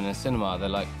films on in a cinema, they're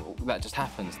like, well, that just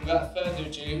happens. Without further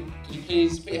ado, could you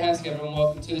please put your hands together and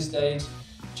welcome to the stage,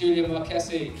 Julia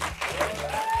Marquesi.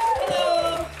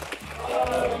 Hello!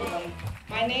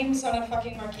 My name's on a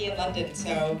fucking marquee in London,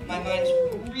 so my mind's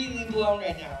really blown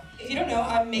right now. If you don't know,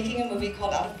 I'm making a movie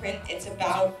called Out of Print. It's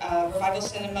about revival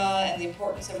cinema and the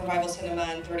importance of revival cinema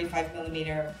and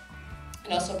 35mm,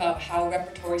 and also about how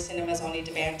repertory cinemas all need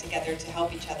to band together to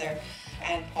help each other.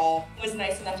 And Paul was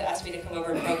nice enough to ask me to come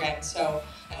over and program, so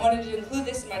I wanted to include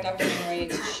this in my documentary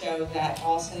to show that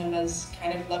all cinemas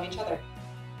kind of love each other.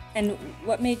 And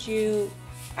what made you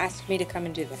ask me to come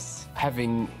and do this?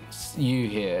 Having you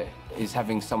here is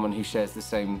having someone who shares the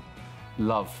same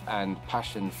love and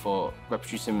passion for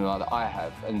repertory cinema that I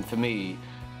have. And for me,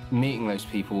 meeting those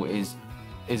people is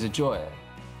a joy.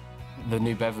 The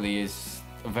New Beverly is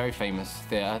a very famous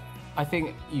theatre. I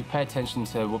think you pay attention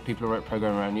to what people are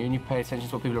programming around you, and you pay attention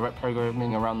to what people are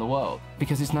programming around the world.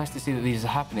 Because it's nice to see that these are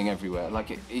happening everywhere.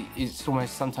 Like, it's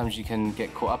almost, sometimes you can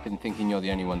get caught up in thinking you're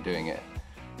the only one doing it.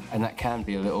 And that can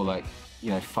be a little like,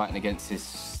 fighting against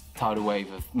this tidal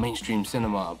wave of mainstream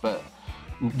cinema. But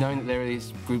knowing that there are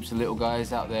these groups of little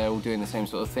guys out there all doing the same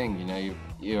sort of thing, you know,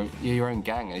 you're your own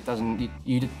gang. And it doesn't,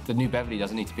 the New Beverly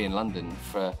doesn't need to be in London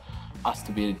for us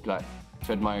to be like,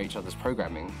 to admire each other's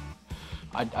programming.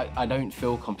 I don't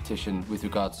feel competition with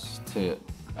regards to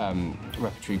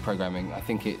repertory programming. I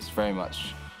think it's very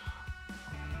much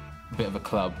a bit of a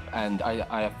club, and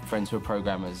I have friends who are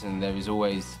programmers, and there is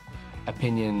always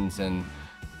opinions and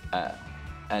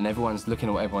everyone's looking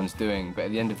at what everyone's doing. But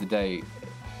at the end of the day,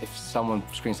 if someone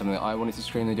screens something that I wanted to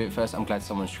screen, they do it first. I'm glad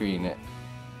someone's screening it.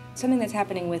 Something that's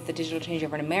happening with the digital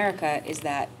changeover in America is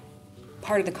that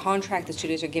part of the contract the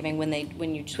studios are giving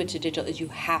when you switch to digital is you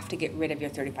have to get rid of your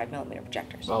 35mm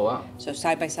projectors. Oh, wow. So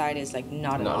side by side is like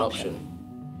not an option.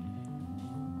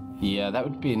 Yeah, that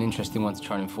would be an interesting one to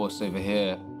try and enforce over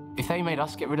here. If they made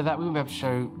us get rid of that, we wouldn't be able to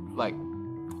show like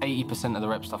 80% of the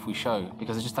rep stuff we show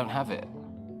because they just don't have it.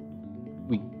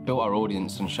 We built our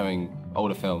audience on showing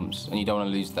older films, and you don't want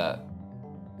to lose that.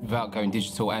 Without going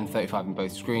digital and 35 in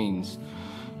both screens,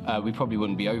 we probably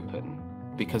wouldn't be open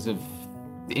because of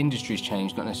the industry's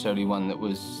changed, not necessarily one that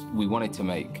we wanted to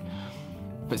make.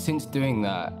 But since doing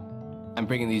that and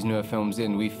bringing these newer films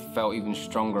in, we felt even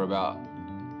stronger about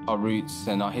our roots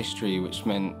and our history, which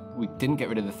meant we didn't get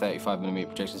rid of the 35mm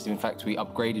projectors. In fact, we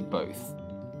upgraded both.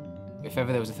 If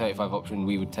ever there was a 35 option,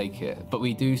 we would take it. But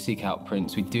we do seek out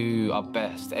prints. We do our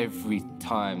best every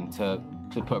time to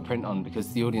put a print on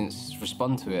because the audience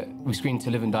respond to it. We screened To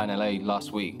Live and Die in LA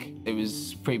last week. It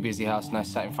was a pretty busy house, and I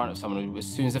sat in front of someone who, as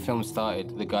soon as the film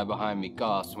started, the guy behind me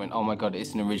gasped and went, "Oh my God,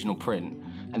 it's an original print."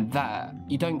 And that,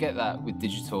 you don't get that with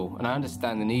digital. And I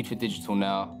understand the need for digital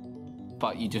now,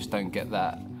 but you just don't get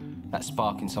that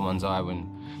spark in someone's eye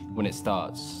when it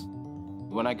starts.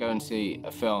 When I go and see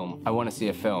a film, I want to see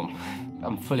a film.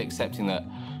 I'm fully accepting that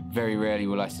very rarely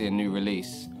will I see a new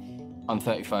release on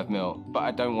 35mm, but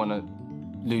I don't want to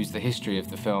lose the history of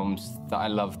the films that I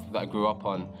loved, that I grew up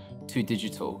on, to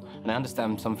digital. And I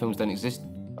understand some films don't exist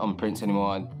on prints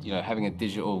anymore, and, you know, having a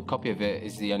digital copy of it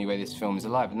is the only way this film is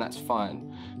alive, and that's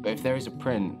fine. But if there is a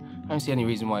print, I don't see any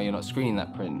reason why you're not screening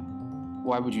that print.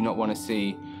 Why would you not want to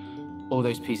see all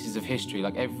those pieces of history?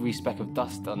 Like, every speck of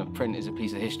dust on a print is a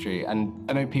piece of history. And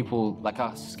I know people like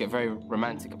us get very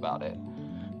romantic about it,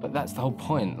 but that's the whole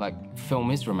point. Like,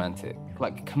 film is romantic,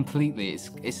 like, completely.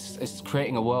 It's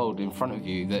creating a world in front of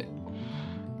you that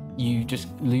you just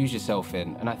lose yourself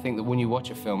in. And I think that when you watch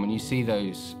a film and you see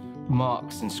those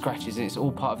marks and scratches, and it's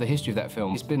all part of the history of that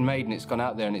film. It's been made and it's gone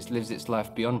out there and it lives its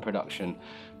life beyond production,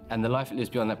 and the life it lives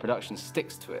beyond that production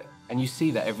sticks to it. And you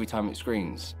see that every time it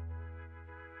screens.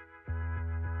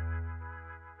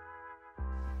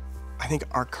 I think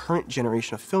our current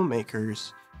generation of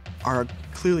filmmakers are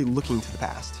clearly looking to the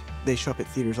past. They show up at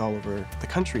theaters all over the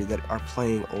country that are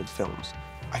playing old films.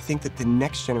 I think that the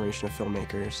next generation of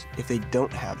filmmakers, if they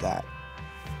don't have that,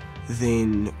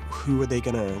 then who are they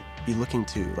gonna be looking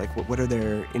to? Like, what are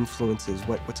their influences?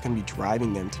 What's gonna be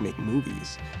driving them to make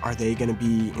movies? Are they gonna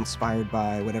be inspired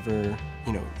by whatever,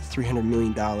 you know, $300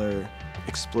 million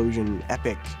explosion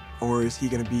epic? Or is he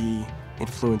gonna be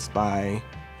influenced by,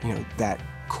 you know, that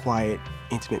quiet,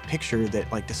 intimate picture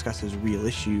that, like, discusses real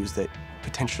issues that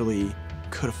potentially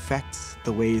could affect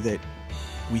the way that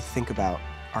we think about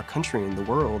our country and the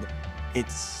world? It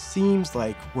seems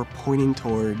like we're pointing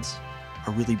towards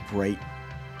a really bright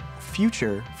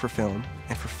future for film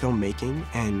and for filmmaking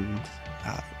and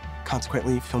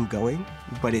consequently film going,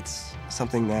 but it's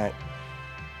something that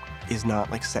is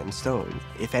not like set in stone.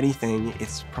 If anything,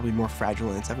 it's probably more fragile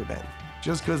than it's ever been.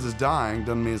 Just because it's dying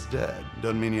doesn't mean it's dead.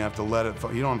 Doesn't mean you have to let it,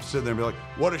 you don't have to sit there and be like,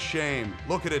 what a shame,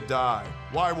 look at it die.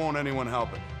 Why won't anyone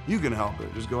help it? You can help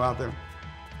it, just go out there.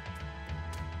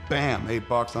 Bam,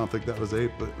 $8. I don't think that was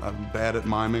 8, but I'm bad at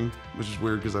miming, which is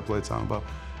weird because I played Silent Bob.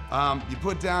 You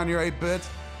put down your 8 bits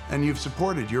and you've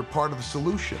supported, you're part of the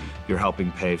solution. You're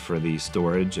helping pay for the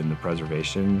storage and the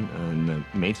preservation and the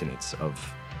maintenance of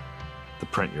the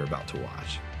print you're about to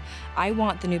watch. I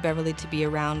want the New Beverly to be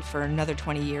around for another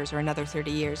 20 years or another 30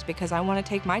 years because I want to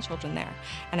take my children there.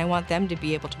 And I want them to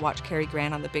be able to watch Cary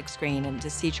Grant on the big screen and to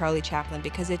see Charlie Chaplin,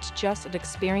 because it's just an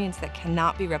experience that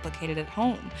cannot be replicated at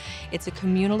home. It's a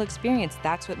communal experience.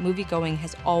 That's what moviegoing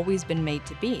has always been made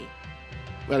to be.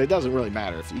 Well, it doesn't really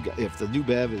matter if the New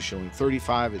Bev is showing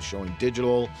 35, it's showing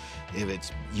digital, if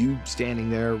it's you standing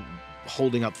there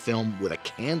holding up film with a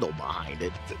candle behind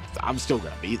it, I'm still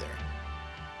going to be there.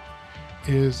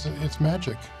 It's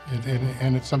magic,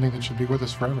 and it's something that should be with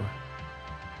us forever.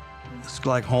 It's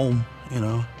like home, you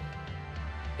know.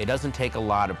 It doesn't take a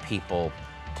lot of people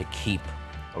to keep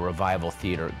a revival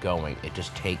theater going. It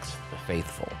just takes the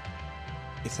faithful.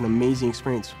 It's an amazing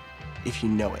experience if you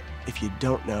know it. If you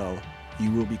don't know,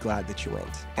 you will be glad that you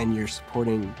went. And you're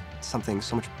supporting something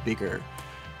so much bigger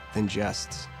than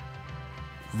just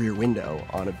Rear Window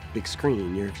on a big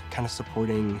screen. You're kind of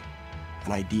supporting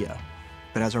an idea.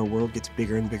 But as our world gets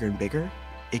bigger and bigger and bigger,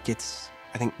 it gets,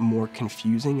 I think, more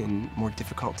confusing and more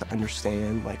difficult to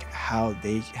understand, like, how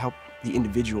the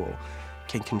individual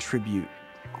can contribute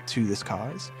to this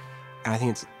cause. And I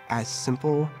think it's as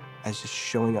simple as just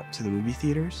showing up to the movie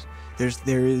theaters.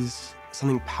 There is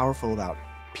something powerful about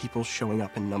people showing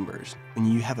up in numbers. When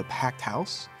you have a packed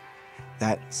house,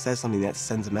 that says something, that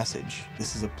sends a message.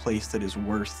 This is a place that is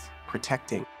worth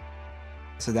protecting.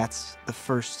 So that's the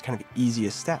first kind of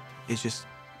easiest step, is just,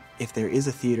 if there is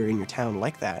a theater in your town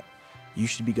like that, you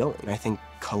should be going. And I think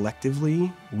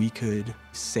collectively, we could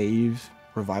save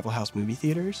Revival House movie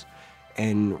theaters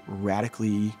and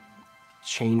radically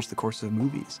change the course of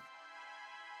movies.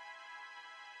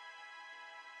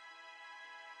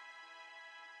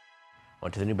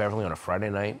 Went to the New Beverly on a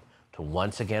Friday night to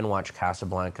once again watch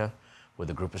Casablanca with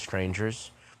a group of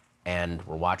strangers, and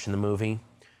we're watching the movie,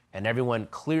 and everyone,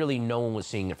 clearly no one was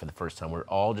seeing it for the first time. We're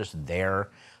all just there.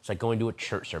 It's like going to a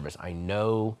church service. I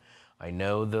know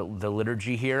the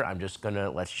liturgy here. I'm just gonna,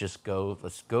 let's go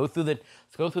through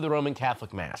the Roman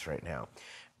Catholic Mass right now.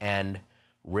 And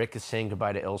Rick is saying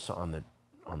goodbye to Ilsa on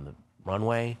the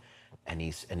runway, and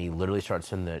he literally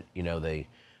starts in the,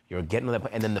 you're getting to that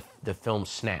point, and then the film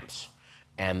snaps,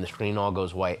 and the screen all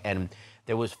goes white. And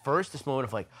there was first this moment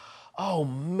of like, oh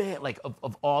man, like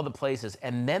of all the places,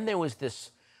 and then there was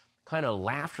this kind of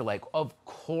laughter, like, of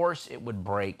course it would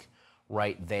break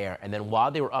right there. And then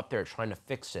while they were up there trying to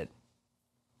fix it,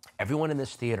 everyone in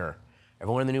this theater,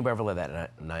 everyone in the New Beverly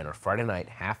that night, or Friday night,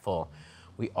 half full,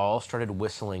 we all started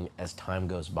whistling as time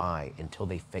goes by until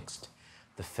they fixed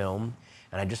the film.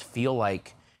 And I just feel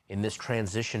like in this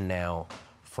transition now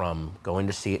from going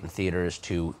to see it in theaters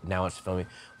to now it's filming,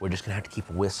 we're just gonna have to keep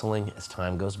whistling as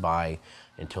time goes by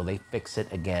until they fix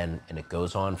it again, and it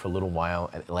goes on for a little while.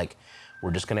 And like,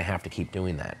 we're just gonna have to keep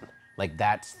doing that. Like,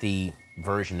 that's the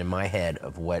version in my head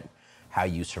of how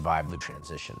you survive the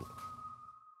transition.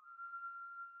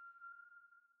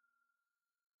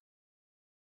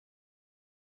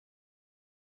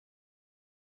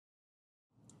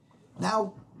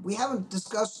 Now, we haven't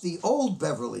discussed the old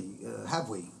Beverly, have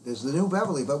we? There's the new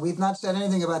Beverly, but we've not said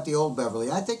anything about the old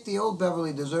Beverly. I think the old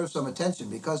Beverly deserves some attention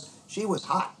because she was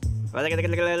hot.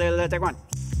 Take one.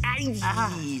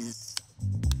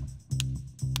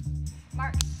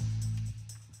 Mark.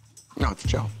 No, it's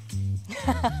Joe.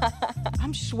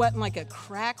 I'm sweating like a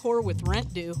crack whore with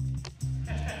rent due.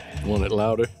 Want it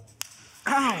louder?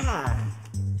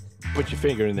 Put your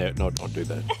finger in there. No, don't do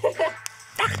that.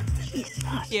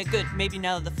 Yeah, good. Maybe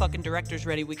now that the fucking director's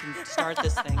ready, we can start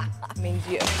this thing. I mean,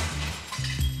 yeah.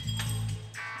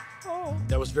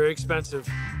 That was very expensive.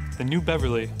 The New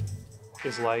Beverly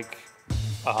is like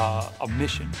a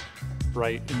mission,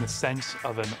 right? In the sense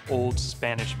of an old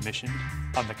Spanish mission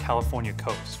on the California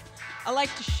coast. I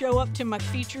like to show up to my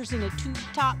features in a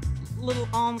tube-top little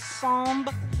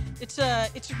ensemble. It's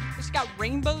got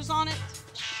rainbows on it.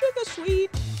 Sugar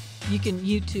sweet. You can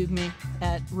YouTube me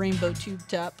at Rainbow Tube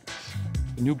Top.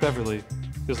 The New Beverly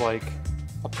is like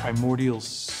a primordial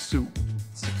soup.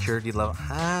 Security level.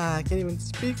 I can't even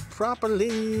speak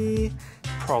properly.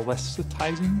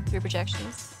 Proselytizing. Through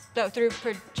projections. No, through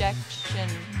projection.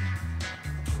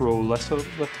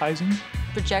 Proselytizing.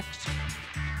 Project.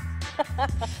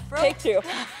 Take two.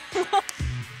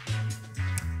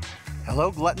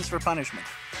 Hello, gluttons for punishment.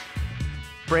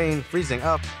 Brain freezing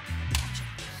up.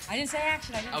 I didn't say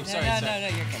action. I didn't. Oh, sorry, no, sorry.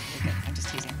 you're good. You're good. I'm just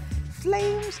teasing.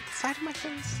 Flames inside of my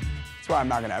face. That's why I'm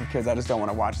not gonna have kids. I just don't want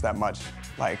to watch that much,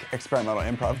 like, experimental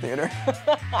improv theater.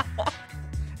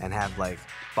 And have, like,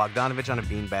 Bogdanovich on a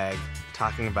beanbag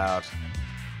talking about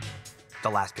the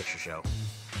Last Picture Show.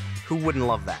 Who wouldn't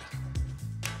love that?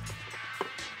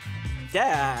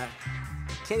 Yeah.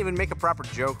 Can't even make a proper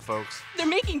joke, folks. They're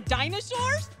making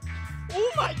dinosaurs?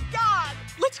 Oh my God!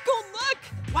 Let's go look!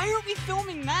 Why aren't we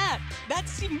filming that? That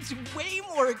seems way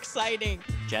more exciting.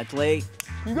 Gently.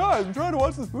 You guys, I'm trying to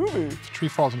watch this movie. If a tree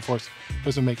falls in forest,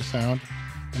 does it make a sound?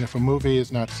 And if a movie is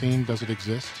not seen, does it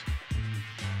exist?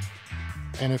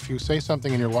 And if you say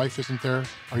something and your wife isn't there,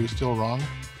 are you still wrong?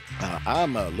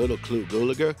 I'm a little Clue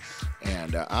Gulager,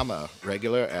 and I'm a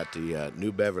regular at the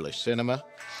New Beverly Cinema.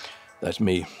 That's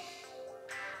me.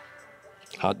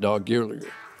 Hot Dog Gulager.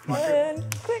 And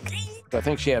quick. I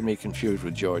think she had me confused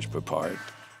with George Papard.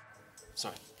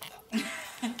 Sorry.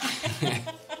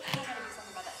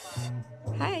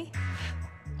 Hi.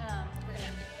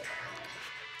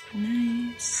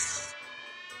 Nice.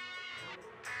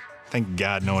 Thank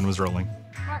God no one was rolling.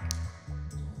 Mark.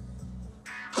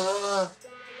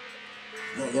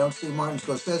 don't see Martin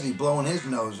Scorsese blowing his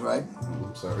nose, right?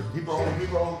 I'm sorry. Keep rolling,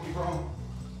 keep rolling, keep rolling.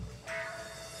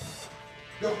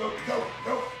 Go, go, go,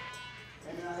 go.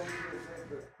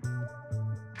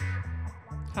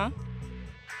 Huh?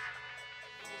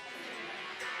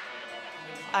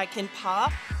 I can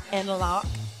pop and lock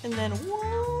and then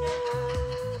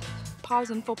whoa.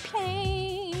 Pausing for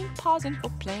plane, pausing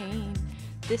for plane.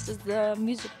 This is the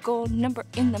musical number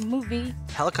in the movie.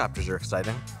 Helicopters are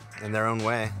exciting in their own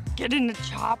way. Get in the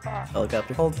chopper.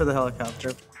 Helicopter. Hold for the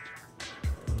helicopter.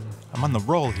 I'm on the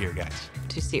roll here, guys.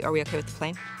 To see, are we okay with the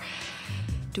plane?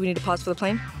 Do we need to pause for the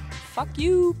plane? Fuck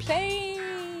you, plane.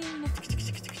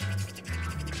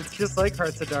 It's just like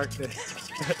Hearts of Darkness.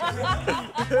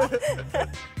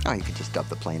 Oh, you could just dub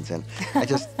the planes in. You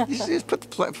just put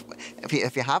the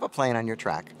if you have a plane on your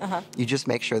track, you just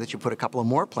make sure that you put a couple of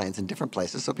more planes in different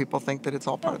places so people think that it's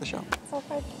all part of the show. It's all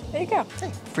part. There you go.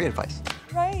 Hey, free advice.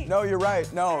 Right. No, you're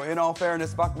right. No, in all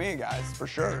fairness, fuck me, guys, for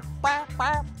sure.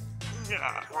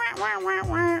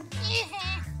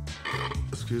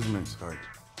 Excuse me, sorry.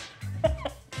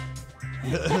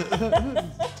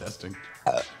 Testing.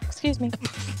 Excuse me.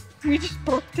 We just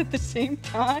burped at the same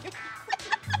time.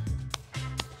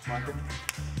 I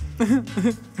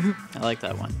like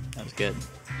that one. That was good.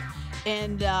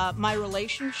 And my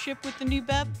relationship with the new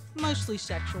Bev, mostly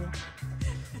sexual.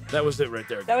 That was it right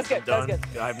there. That was good, I'm that was done.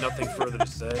 good. I have nothing further to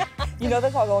say. You know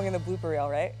that's all going in the blooper reel,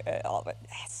 right? All of it.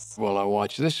 Yes. Well, I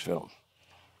watched this film.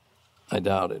 I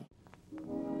doubt it.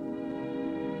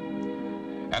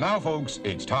 And now, folks,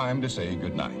 it's time to say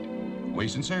goodnight. We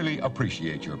sincerely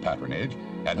appreciate your patronage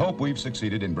and hope we've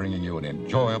succeeded in bringing you an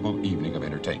enjoyable evening of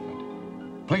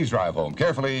entertainment. Please drive home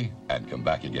carefully and come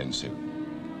back again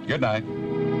soon. Good night.